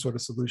have some sort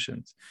of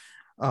solutions.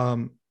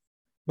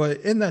 But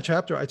in that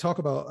chapter, I talk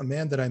about a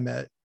man that I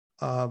met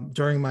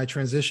during my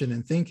transition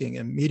in thinking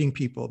and meeting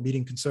people,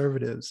 meeting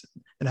conservatives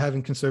and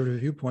having conservative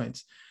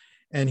viewpoints.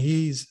 And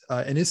he's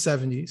in his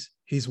 70s,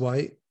 he's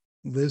white,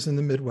 lives in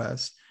the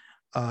Midwest,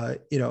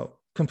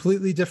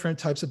 completely different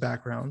types of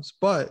backgrounds.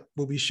 But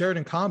what we shared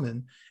in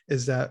common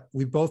is that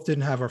we both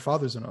didn't have our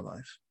fathers in our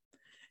life.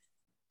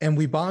 And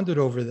we bonded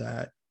over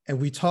that. And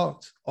we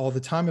talked all the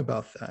time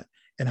about that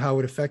and how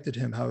it affected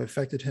him,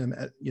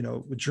 at,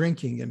 with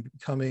drinking and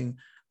becoming,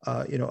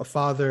 a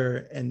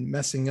father and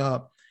messing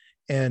up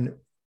and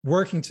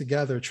working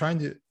together, trying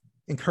to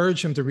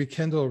encourage him to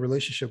rekindle a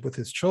relationship with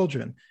his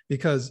children,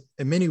 because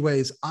in many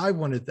ways I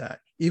wanted that,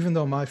 even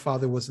though my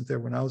father wasn't there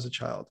when I was a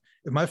child.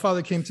 If my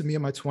father came to me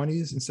in my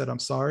 20s and said, "I'm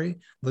sorry,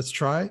 let's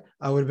try,"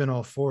 I would have been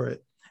all for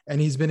it. And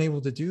he's been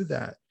able to do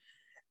that.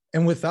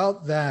 And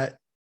without that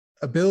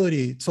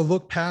ability to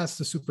look past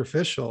the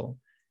superficial,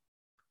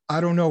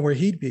 I don't know where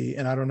he'd be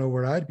and I don't know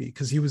where I'd be,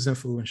 because he was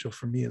influential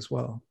for me as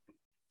well.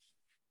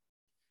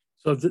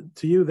 So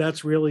to you,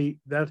 that's really,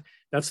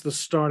 that's the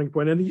starting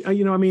point. And,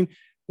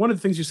 one of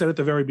the things you said at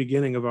the very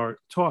beginning of our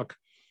talk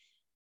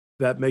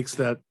that makes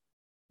that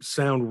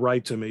sound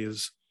right to me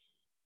is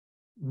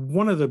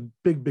one of the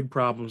big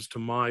problems, to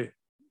my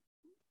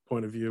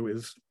point of view,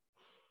 is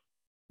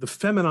the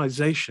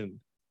feminization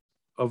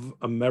of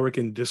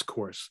American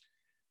discourse,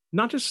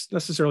 not just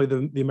necessarily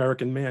the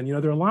American man.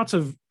 There are lots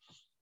of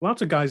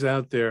guys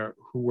out there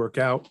who work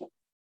out,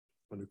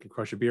 who can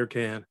crush a beer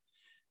can,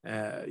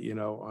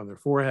 on their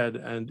forehead,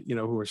 and,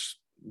 who are,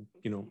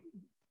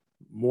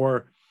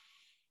 more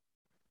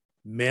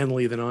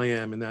manly than I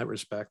am in that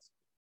respect,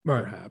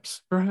 right.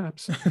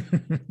 perhaps,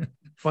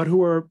 but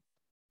who are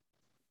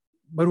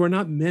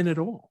not men at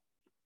all.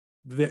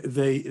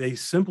 They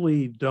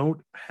simply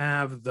don't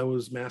have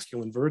those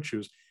masculine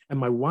virtues. And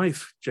my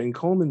wife, Jane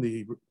Coleman,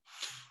 the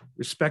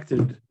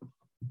respected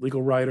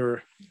legal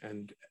writer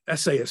and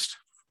essayist,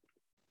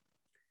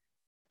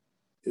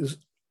 is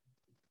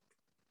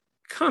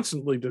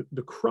constantly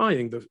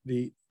decrying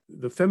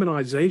the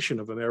feminization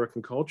of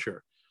American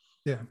culture.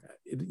 Yeah.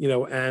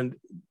 And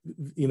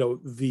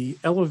the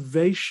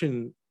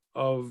elevation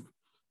of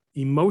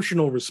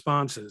emotional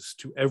responses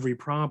to every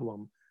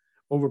problem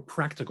over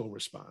practical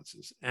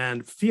responses,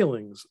 and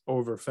feelings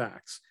over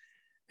facts.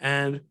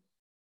 And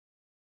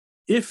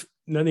it's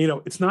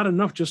not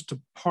enough just to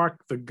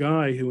park the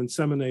guy who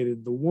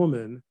inseminated the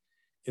woman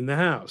in the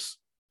house.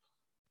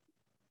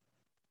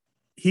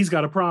 He's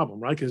got a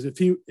problem, right? Because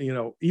if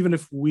even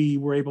if we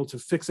were able to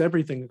fix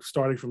everything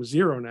starting from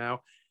zero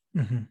now,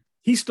 mm-hmm.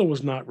 He still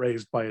was not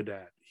raised by a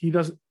dad. He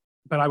doesn't.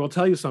 But I will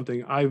tell you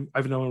something.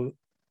 I've known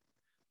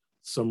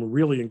some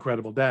really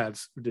incredible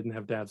dads who didn't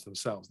have dads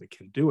themselves. They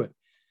can do it.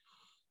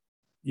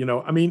 You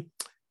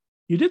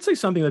did say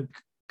something that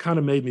kind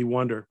of made me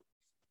wonder.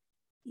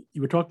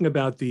 You were talking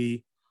about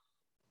the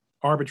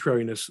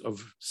arbitrariness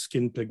of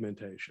skin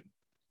pigmentation.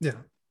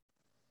 Yeah.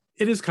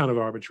 It is kind of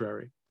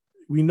arbitrary.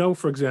 We know,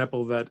 for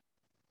example, that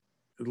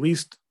at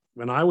least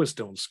when I was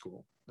still in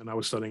school and I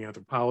was studying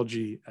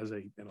anthropology as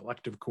an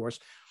elective course,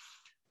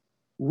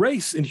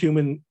 race in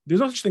there's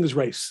no such thing as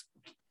race,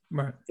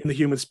 right, in the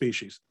human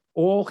species.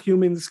 All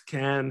humans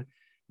can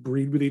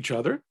breed with each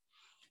other.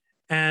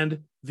 And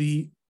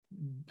the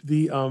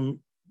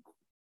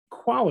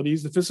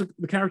qualities,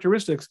 the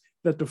characteristics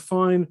that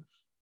define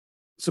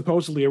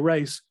supposedly a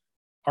race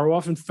are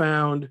often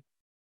found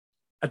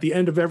at the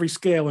end of every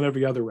scale in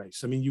every other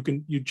race. I mean, you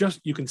can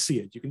see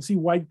it. You can see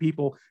white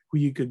people who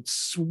you could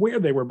swear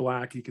they were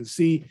black. You can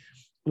see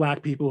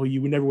black people who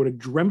you never would have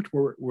dreamt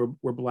were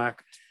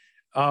black.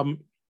 Putting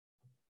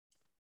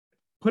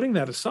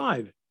that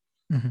aside,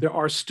 there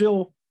are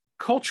still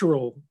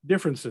cultural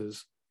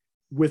differences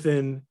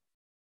within,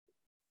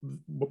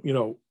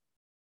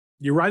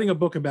 you're writing a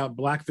book about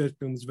black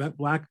victims,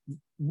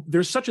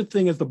 there's such a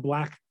thing as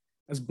black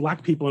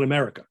people in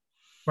America.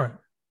 Right.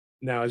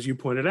 Now, as you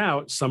pointed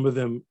out, some of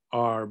them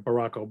are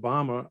Barack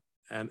Obama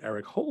and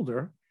Eric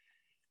Holder,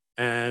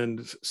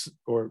 and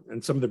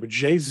some of them are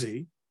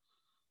Jay-Z,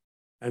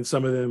 and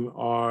some of them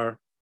are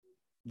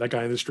that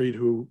guy in the street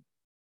who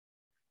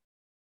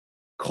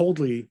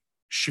coldly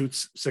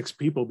shoots 6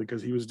 people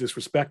because he was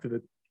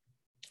disrespected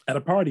at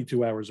a party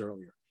 2 hours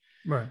earlier.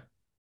 Right.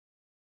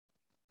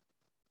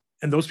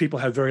 And those people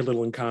have very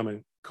little in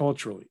common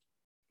culturally.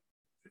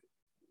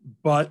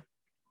 But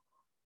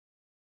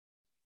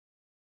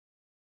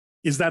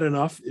is that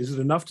enough? Is it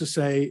enough to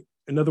say,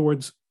 in other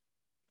words,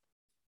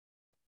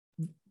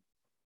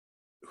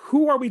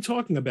 who are we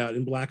talking about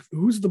in black?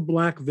 Who's the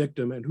black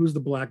victim and who's the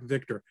black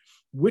victor?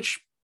 Which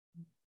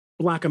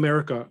black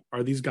America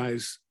are these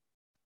guys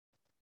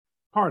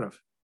part of?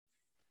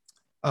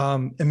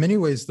 In many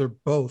ways, they're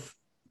both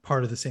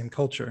part of the same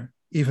culture,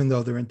 even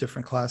though they're in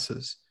different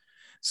classes.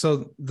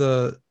 So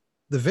the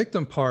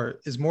victim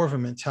part is more of a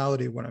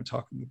mentality of what I'm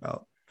talking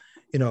about.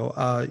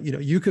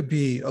 You could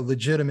be a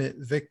legitimate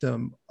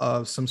victim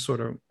of some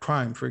sort of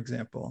crime, for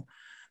example,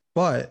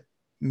 but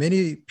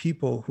many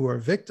people who are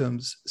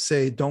victims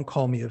say, "Don't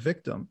call me a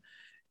victim,"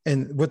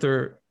 and what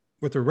they're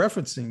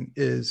referencing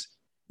is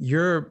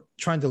you're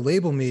trying to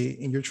label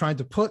me and you're trying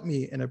to put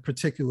me in a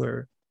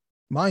particular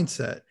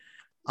mindset.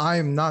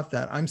 I'm not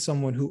that. I'm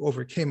someone who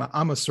overcame.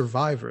 I'm a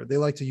survivor. They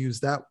like to use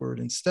that word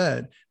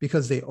instead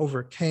because they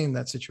overcame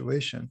that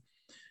situation.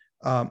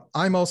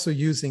 I'm also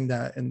using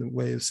that in the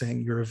way of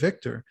saying you're a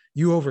victor.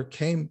 You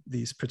overcame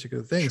these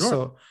particular things.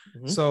 Sure.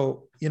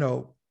 So,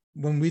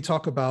 when we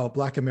talk about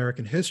Black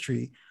American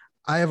history,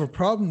 I have a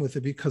problem with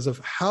it because of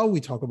how we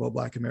talk about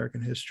Black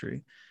American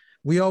history.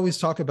 We always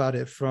talk about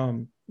it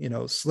from,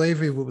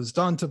 slavery, what was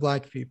done to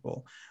Black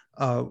people,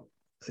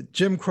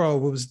 Jim Crow,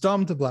 what was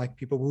done to Black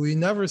people, but we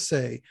never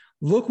say,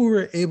 look, we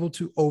were able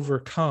to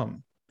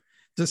overcome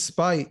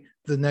despite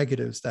the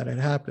negatives that had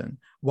happened.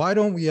 Why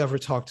don't we ever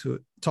talk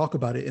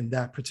about it in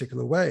that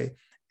particular way?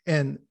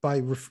 And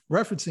by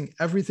referencing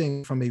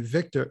everything from a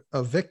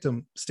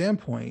victim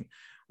standpoint,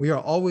 we are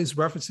always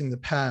referencing the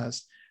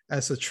past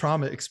as a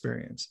trauma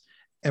experience.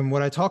 And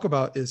what I talk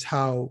about is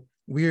how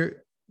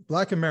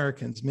Black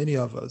Americans, many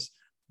of us,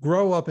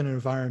 grow up in an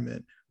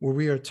environment where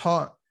we are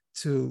taught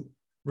to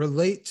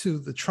relate to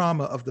the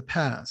trauma of the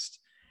past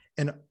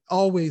and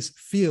always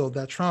feel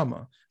that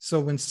trauma. So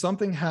when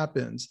something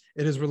happens,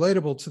 it is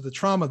relatable to the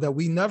trauma that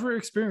we never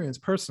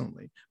experienced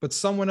personally, but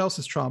someone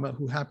else's trauma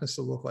who happens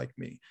to look like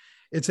me.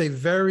 It's a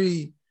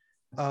very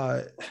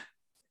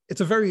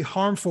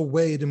harmful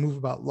way to move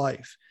about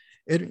life.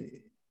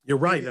 You're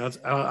right. And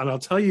I'll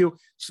tell you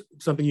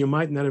something you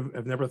might not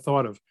have never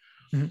thought of.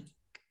 Mm-hmm.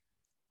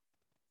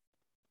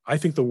 I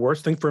think the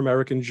worst thing for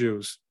American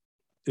Jews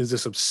is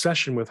this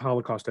obsession with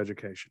Holocaust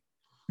education.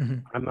 Mm-hmm.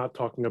 I'm not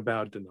talking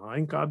about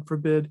denying, God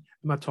forbid.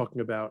 I'm not talking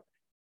about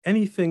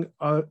anything,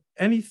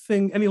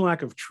 any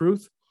lack of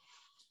truth.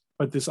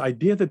 But this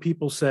idea that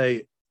people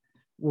say,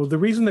 well, the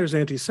reason there's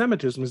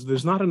anti-Semitism is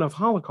there's not enough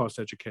Holocaust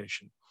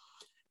education.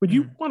 Would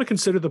you want to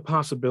consider the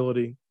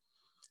possibility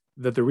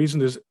that the reason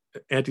there's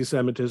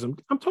anti-Semitism,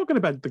 I'm talking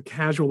about the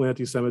casual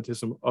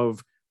anti-Semitism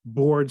of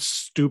bored,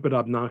 stupid,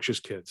 obnoxious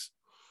kids,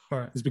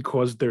 right, is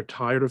because they're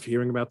tired of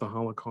hearing about the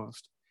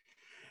Holocaust.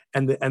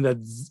 And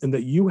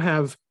that you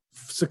have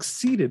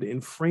succeeded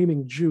in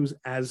framing Jews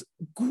as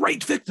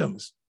great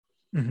victims.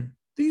 Mm-hmm.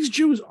 These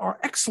Jews are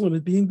excellent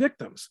at being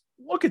victims.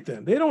 Look at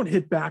them. They don't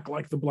hit back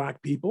like the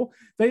Black people.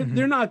 They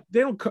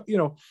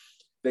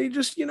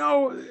just,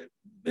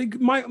 they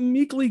might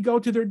meekly go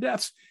to their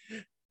deaths.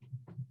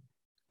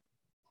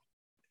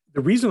 The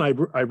reason I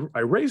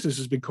raise this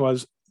is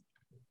because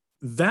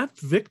that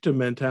victim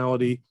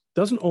mentality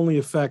doesn't only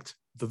affect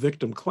the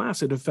victim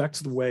class, it affects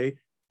the way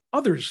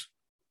others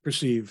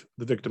perceive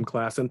the victim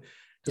class. And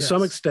to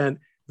some extent,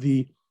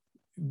 the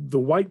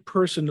white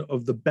person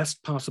of the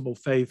best possible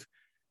faith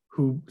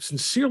who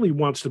sincerely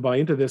wants to buy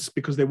into this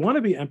because they want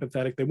to be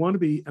empathetic, they want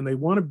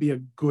to be a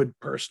good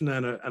person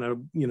and a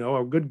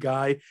good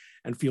guy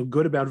and feel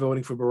good about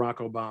voting for Barack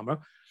Obama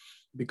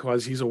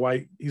because he's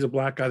a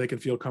Black guy they can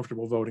feel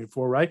comfortable voting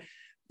for, right?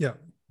 Yeah.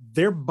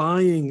 They're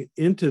buying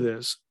into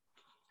this.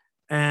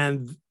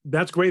 And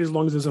that's great as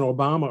long as there's an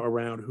Obama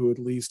around who at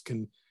least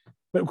can,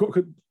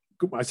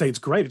 I say it's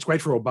great. It's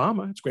great for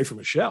Obama. It's great for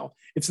Michelle.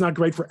 It's not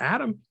great for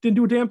Adam. Didn't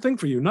do a damn thing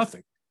for you.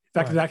 Nothing.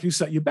 In fact, It actually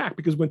set you back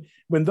because when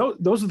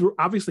those are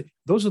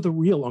the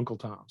real Uncle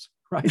Toms,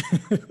 right?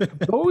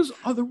 Those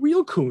are the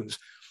real coons.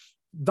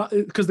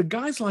 because the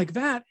guys like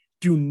that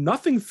do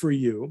nothing for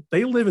you.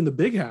 They live in the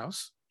big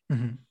house,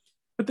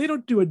 but they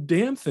don't do a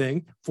damn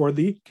thing for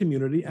the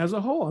community as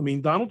a whole. I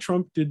mean, Donald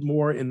Trump did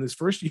more in this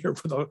first year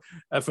for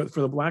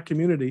the Black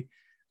community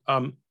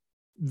than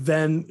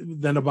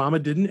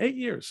Obama did in 8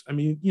 years. I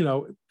mean,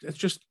 that's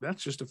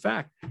just a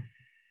fact.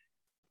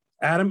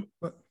 Adam,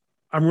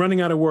 I'm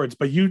running out of words,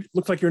 but you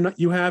look like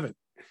you haven't.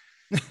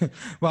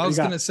 Well, I was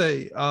going to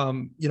say,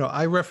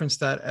 I referenced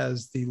that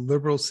as the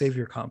liberal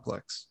savior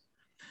complex.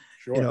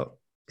 Sure.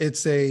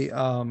 It's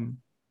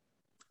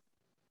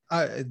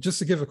just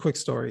to give a quick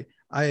story,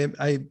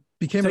 I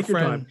became a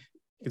friend.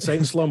 You can say it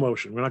in slow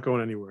motion. We're not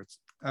going anywhere.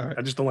 All right.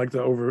 I just don't like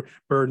to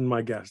overburden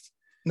my guests.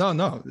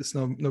 No, it's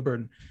no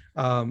burden.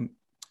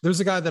 There's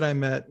a guy that I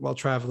met while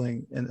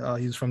traveling, and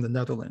he's from the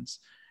Netherlands,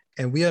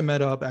 and we had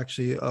met up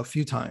actually a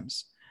few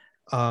times,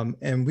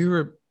 and we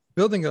were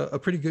building a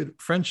pretty good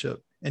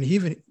friendship. And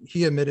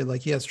he admitted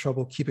like he has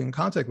trouble keeping in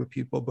contact with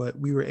people, but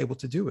we were able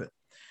to do it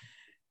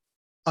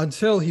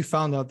until he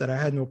found out that I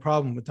had no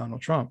problem with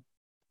Donald Trump.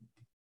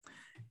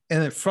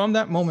 And from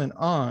that moment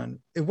on,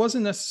 it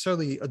wasn't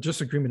necessarily a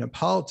disagreement in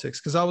politics,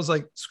 because I was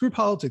like, screw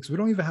politics. We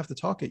don't even have to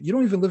talk it. You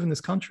don't even live in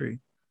this country.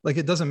 Like,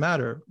 it doesn't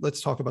matter.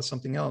 Let's talk about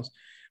something else.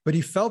 But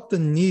he felt the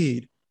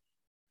need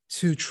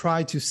to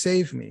try to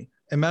save me.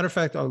 As a matter of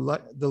fact,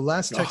 the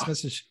last text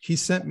message he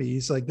sent me,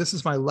 he's like, this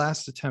is my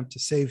last attempt to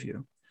save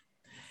you.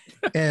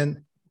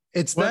 And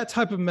it's that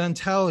type of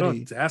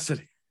mentality.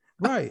 Audacity.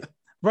 Right.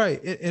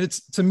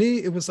 It's, to me,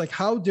 it was like,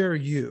 how dare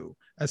you,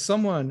 as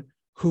someone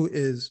who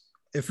is,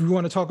 if we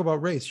want to talk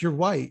about race, you're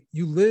white,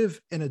 you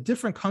live in a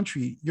different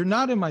country, you're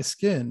not in my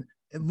skin,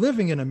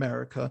 living in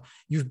America,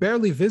 you've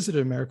barely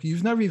visited America,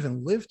 you've never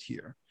even lived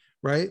here,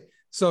 right?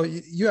 So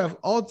you have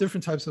all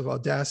different types of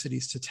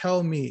audacities to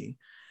tell me,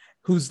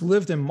 who's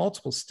lived in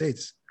multiple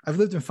states. I've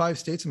lived in 5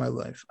 states in my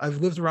life.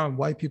 I've lived around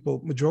white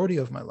people majority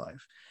of my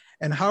life.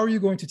 And how are you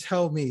going to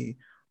tell me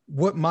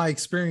what my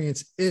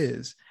experience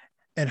is?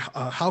 And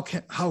how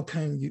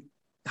can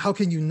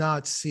you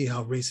not see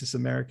how racist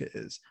America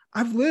is?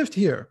 I've lived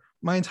here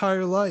my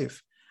entire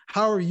life.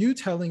 How are you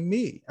telling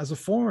me as a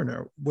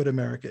foreigner what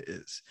America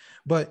is?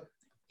 But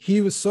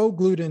he was so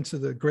glued into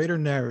the greater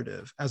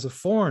narrative as a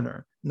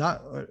foreigner,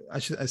 I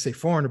say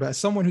foreigner, but as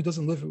someone who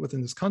doesn't live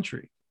within this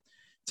country,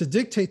 to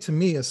dictate to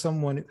me as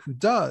someone who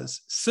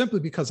does, simply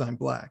because I'm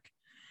Black.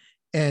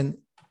 And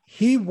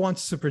he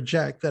wants to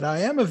project that I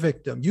am a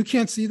victim. You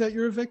can't see that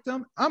you're a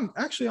victim. I'm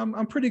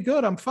pretty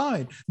good. I'm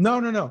fine.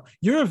 No.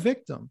 You're a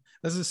victim.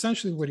 That's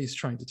essentially what he's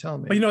trying to tell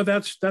me. But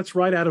that's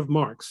right out of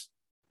Marx.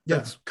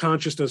 That's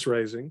consciousness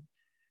raising.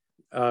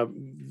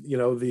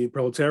 The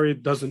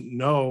proletariat doesn't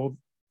know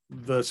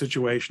the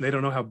situation. They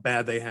don't know how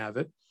bad they have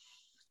it.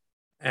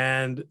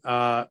 And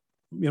my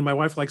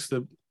wife likes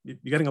to. You're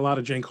getting a lot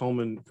of Jane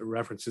Coleman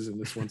references in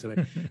this one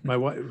today. My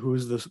wife, who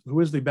is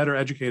the better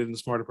educated and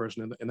smarter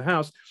person in the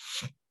house,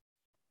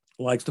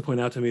 likes to point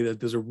out to me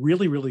that there's a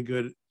really, really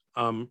good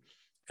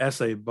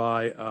essay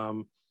by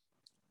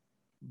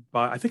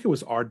I think it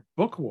was Art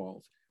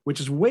Buchwald, which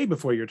is way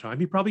before your time.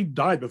 He probably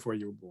died before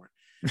you were born,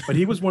 but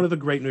he was one of the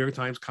great New York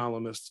Times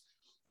columnists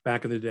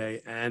back in the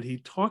day. And he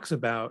talks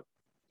about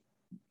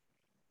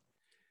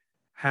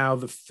how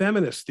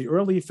the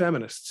early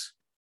feminists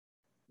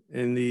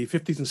in the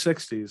 50s and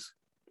 60s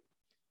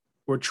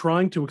were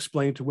trying to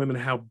explain to women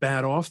how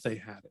bad off they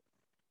had it.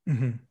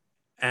 Mm-hmm.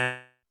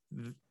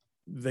 And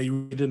they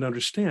didn't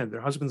understand.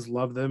 Their husbands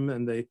loved them,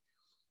 and they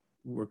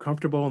were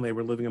comfortable, and they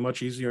were living a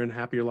much easier and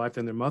happier life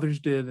than their mothers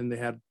did. And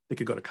they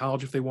could go to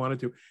college if they wanted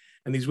to.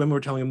 And these women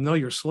were telling them, no,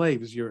 you're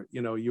slaves. You're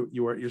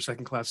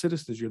second-class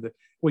citizens. You're the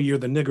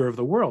nigger of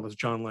the world, as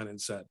John Lennon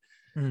said.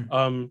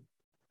 Mm.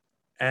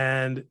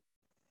 And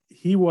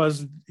he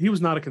was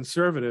not a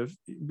conservative.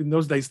 In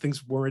those days,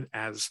 things weren't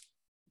as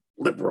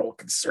liberal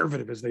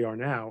conservative as they are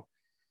now.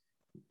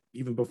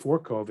 Even before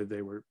COVID,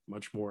 they were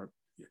much more.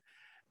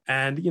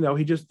 And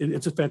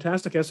it's a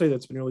fantastic essay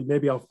that's been really.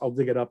 Maybe I'll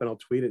dig it up and I'll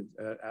tweet it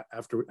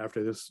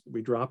after this.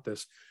 We drop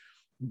this,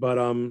 but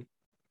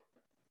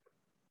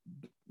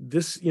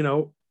this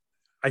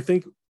I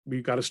think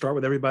we've got to start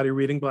with everybody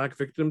reading Black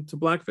Victim to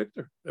Black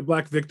Victor,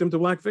 Black Victim to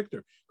Black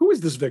Victor. Who is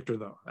this Victor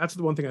though? That's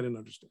the one thing I didn't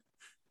understand.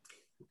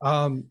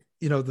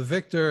 The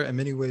victor in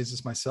many ways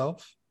is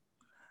myself.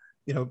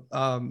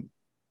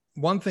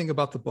 One thing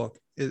about the book,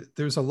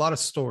 there's a lot of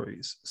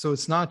stories. So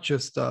it's not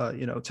just,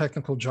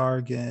 technical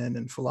jargon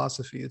and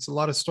philosophy. It's a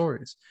lot of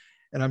stories.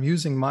 And I'm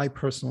using my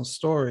personal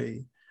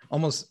story,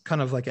 almost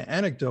kind of like an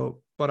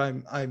anecdote, but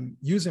I'm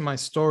using my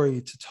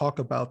story to talk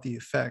about the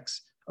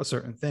effects of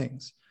certain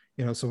things.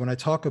 So when I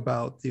talk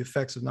about the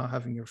effects of not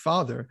having your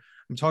father,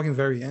 I'm talking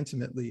very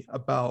intimately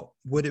about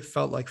what it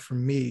felt like for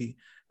me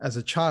as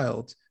a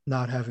child,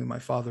 not having my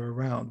father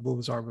around. What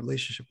was our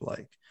relationship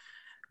like?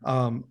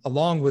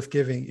 Along with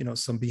giving,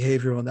 some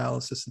behavioral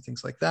analysis and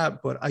things like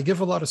that. But I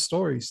give a lot of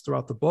stories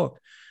throughout the book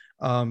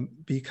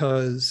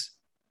because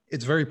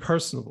it's very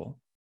personable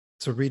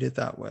to read it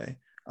that way.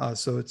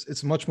 So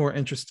it's much more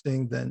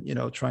interesting than,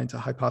 trying to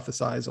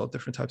hypothesize all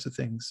different types of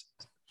things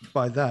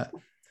by that.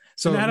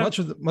 So much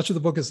of the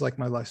book is like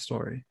my life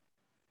story.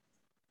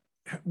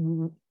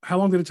 How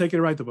long did it take you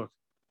to write the book?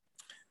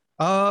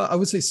 I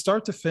would say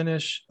start to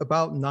finish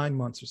about 9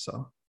 months or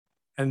so.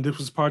 And this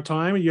was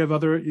part-time?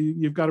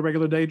 You've got a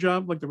regular day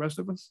job like the rest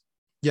of us?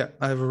 Yeah,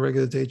 I have a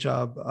regular day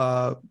job.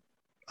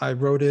 I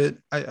wrote it.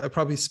 I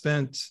probably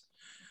spent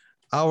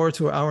hour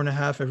to an hour and a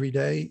half every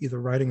day, either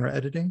writing or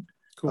editing,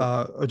 Cool.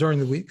 Or during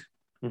the week.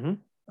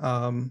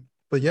 Mm-hmm.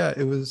 But yeah,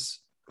 it was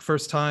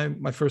first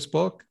time, my first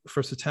book,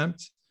 first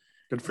attempt.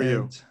 Good for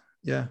you.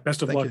 Yeah.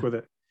 Best of luck with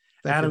it.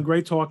 Adam,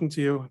 great talking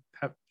to you.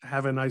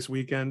 Have a nice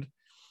weekend.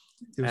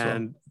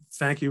 And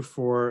thank you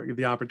for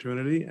the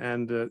opportunity,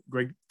 and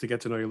great to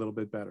get to know you a little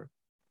bit better.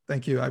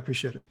 Thank you. I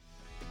appreciate it.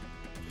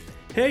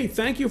 Hey,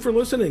 thank you for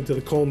listening to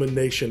the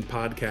Culmination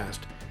podcast.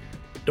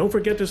 Don't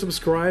forget to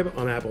subscribe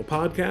on Apple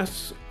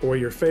Podcasts or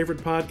your favorite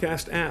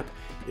podcast app.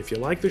 If you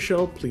like the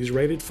show, please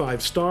rate it 5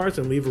 stars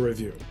and leave a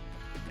review.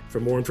 For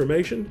more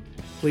information,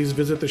 please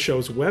visit the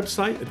show's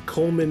website at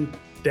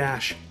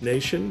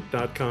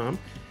Culmin-Nation.com.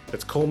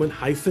 That's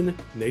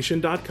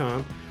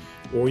Culmin-Nation.com.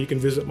 Or you can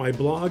visit my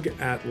blog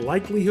at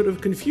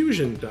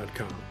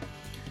likelihoodofconfusion.com.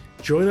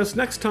 Join us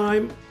next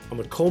time on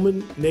the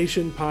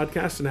Culmination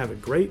podcast and have a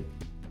great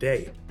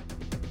day.